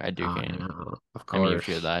too at I Duquesne. know, of I mean, he was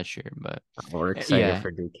good course. last year, but We're excited yeah. for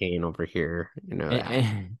Duquesne over here. You know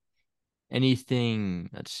that. Anything?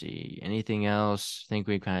 Let's see. Anything else? I think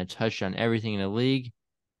we kind of touched on everything in the league.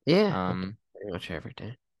 Yeah, I think Um, pretty much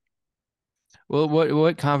everything. well,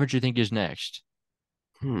 what conference do you think is next?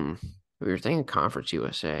 Hmm. We were thinking Conference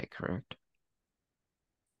USA, correct?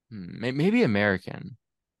 Maybe American,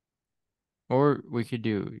 or we could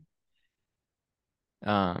do.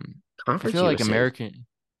 I Conference feel like USA is American.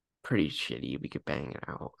 pretty shitty. We could bang it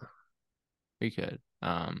out. We could.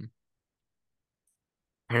 All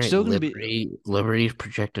right, Still gonna be. Liberty's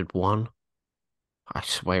projected one. I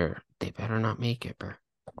swear, they better not make it, bro.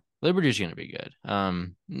 Liberty's gonna be good.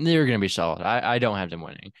 They're gonna be solid. I don't have them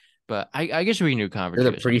winning, but I guess we can do They're Conference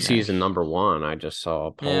the USA preseason next. number one. I just saw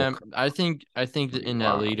a poll Yeah, come out. I think that Pretty in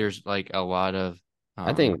that lead wild. there's like a lot of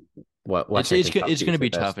I think what it's Western it's Kentucky gonna is the be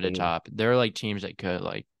best tough at the team. top. There are like teams that could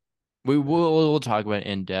like we'll talk about it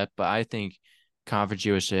in depth, but I think Conference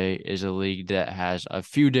USA is a league that has a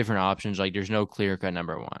few different options. Like there's no clear cut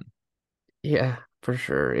number one. Yeah, for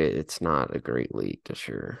sure. It's not a great league this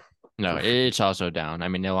year, No, for sure. it's also down. I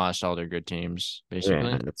mean, they lost all their good teams Yeah,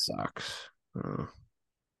 basically. it sucks.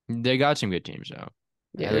 They got some good teams though.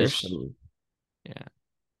 Yeah, At there's least, some. yeah.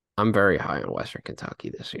 I'm very high on Western Kentucky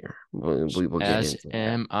this year. We will get As into that.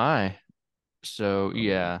 am I. So Um,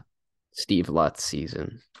 yeah, Steve Lutz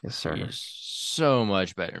season. Yes, he's sir. so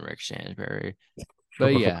much better than Rick Stansbury.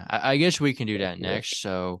 But yeah, I guess we can do that next.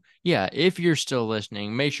 So yeah, if you're still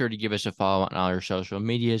listening, make sure to give us a follow on all our social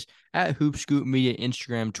medias at Hoop Scoop Media,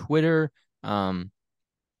 Instagram, Twitter. Um,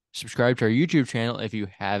 Subscribe to our YouTube channel if you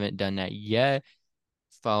haven't done that yet.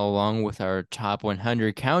 Follow along with our top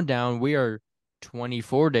 100 countdown. We are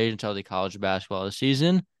 24 days until the college basketball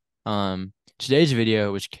season. Today's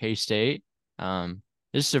video was K-State.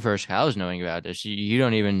 This is the first I was knowing about this. You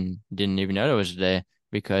don't even didn't even know it was today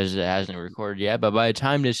because it hasn't recorded yet. But by the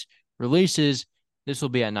time this releases, this will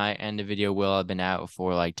be at night and the video will have been out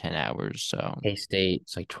for like 10 hours. So K State,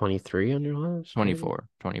 it's like 23 on your list, maybe.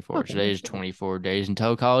 24. Okay, Today is 24 days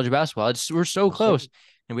until college basketball. We're so yes, sir. close,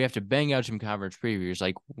 and we have to bang out some conference previews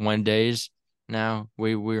like 1 days now.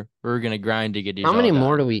 We're gonna grind to get How these all many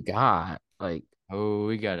more do done. we got? Like, Oh,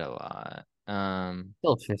 we got a lot.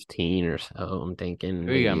 still 15 or so. I'm thinking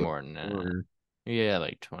We got maybe more than that. more. Yeah,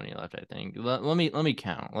 like 20 left, I think. Let me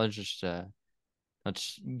count. Let's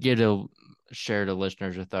get a share the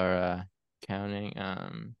listeners with our counting.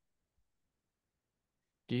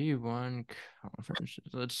 D1 conferences.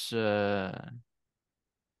 Let's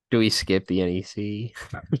Do we skip the NEC?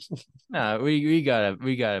 No, we gotta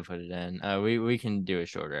put it in. We can do a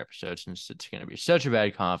shorter episode since it's gonna be such a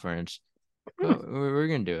bad conference, but we're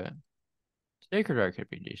gonna do it. Sacred Heart could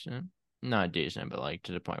be decent, not decent, but like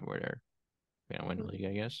to the point where they're gonna win the league,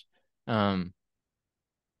 I guess. Um.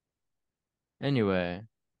 Anyway,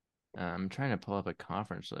 I'm trying to pull up a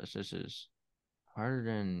conference list. This is harder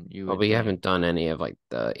than you Well, would we think. haven't done any of like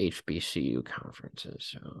the HBCU conferences,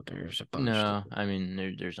 so there's a bunch to No, I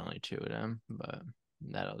mean there's only two of them, but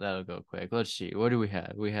that'll go quick. Let's see. What do we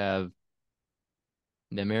have? We have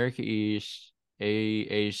the America East,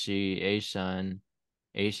 AAC, ASUN,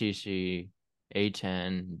 ACC,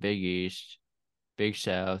 A10, Big East, Big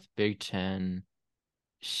South, Big Ten,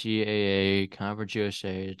 CAA, Conference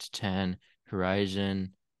USA, it's 10,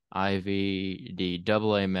 Horizon, Ivy, the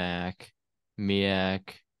Double A MAC,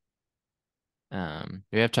 MEAC.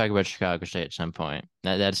 We have to talk about Chicago State at some point.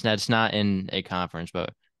 That's not in a conference,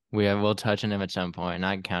 but we'll touch on them at some point.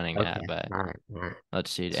 Not counting that, Okay. but All right. All right.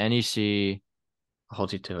 let's see. The NEC, I'll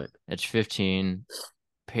hold you to it. it's 15.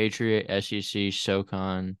 Patriot, SEC,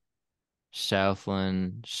 SoCon,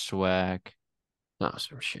 Southland, SWAC, Not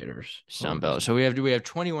some shitters. Sunbelt. So we have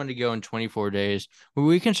 21 to go in 24 days.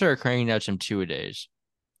 We can start cranking out some two-a-days.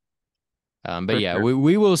 But For yeah, sure.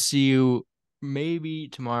 we will see you maybe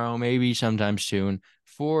tomorrow, maybe sometime soon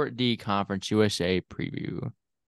for the Conference USA preview.